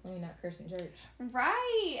like, ooh, let me not curse in church.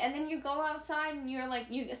 Right. And then you go outside and you're like,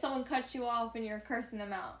 someone cuts you off and you're cursing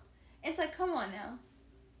them out. It's like, come on now.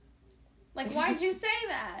 Like, why'd you say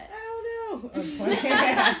that? I don't know. I'm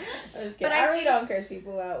just kidding. But I really don't curse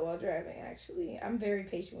people out while driving, actually. I'm very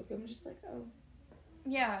patient with people. I'm just like, oh.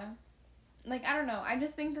 Yeah. Like, I don't know. I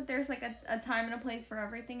just think that there's, like, a time and a place for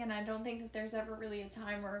everything, and I don't think that there's ever really a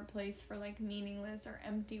time or a place for, like, meaningless or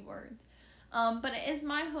empty words. But it is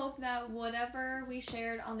my hope that whatever we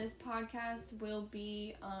shared on this podcast will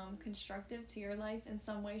be constructive to your life in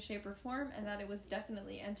some way, shape, or form, and that it was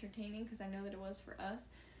definitely entertaining, because I know that it was for us.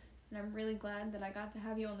 And I'm really glad that I got to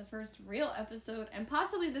have you on the first real episode, and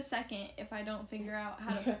possibly the second if I don't figure out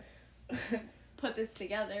how to put this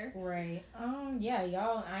together. Right. Yeah,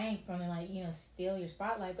 y'all, I ain't gonna, like, steal your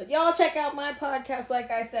spotlight, but y'all check out my podcast, like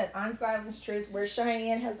I said, Unsilenced Truths, where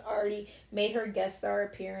Cheyenne has already made her guest star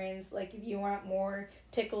appearance. Like, if you want more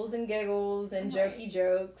tickles and giggles and jokey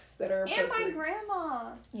jokes that are appropriate. And my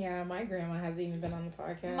grandma. Yeah, my grandma hasn't even been on the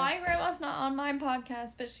podcast. My grandma's not on my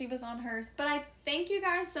podcast, but she was on hers. But I thank you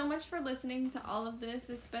guys so much for listening to all of this,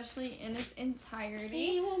 especially in its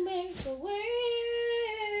entirety. He will make a way.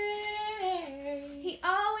 He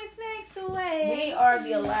always makes a way. We are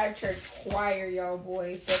the Alive Church Choir, y'all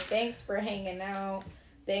boys. But thanks for hanging out.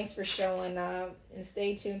 Thanks for showing up. And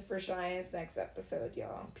stay tuned for Cheyenne's next episode,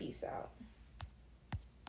 y'all. Peace out.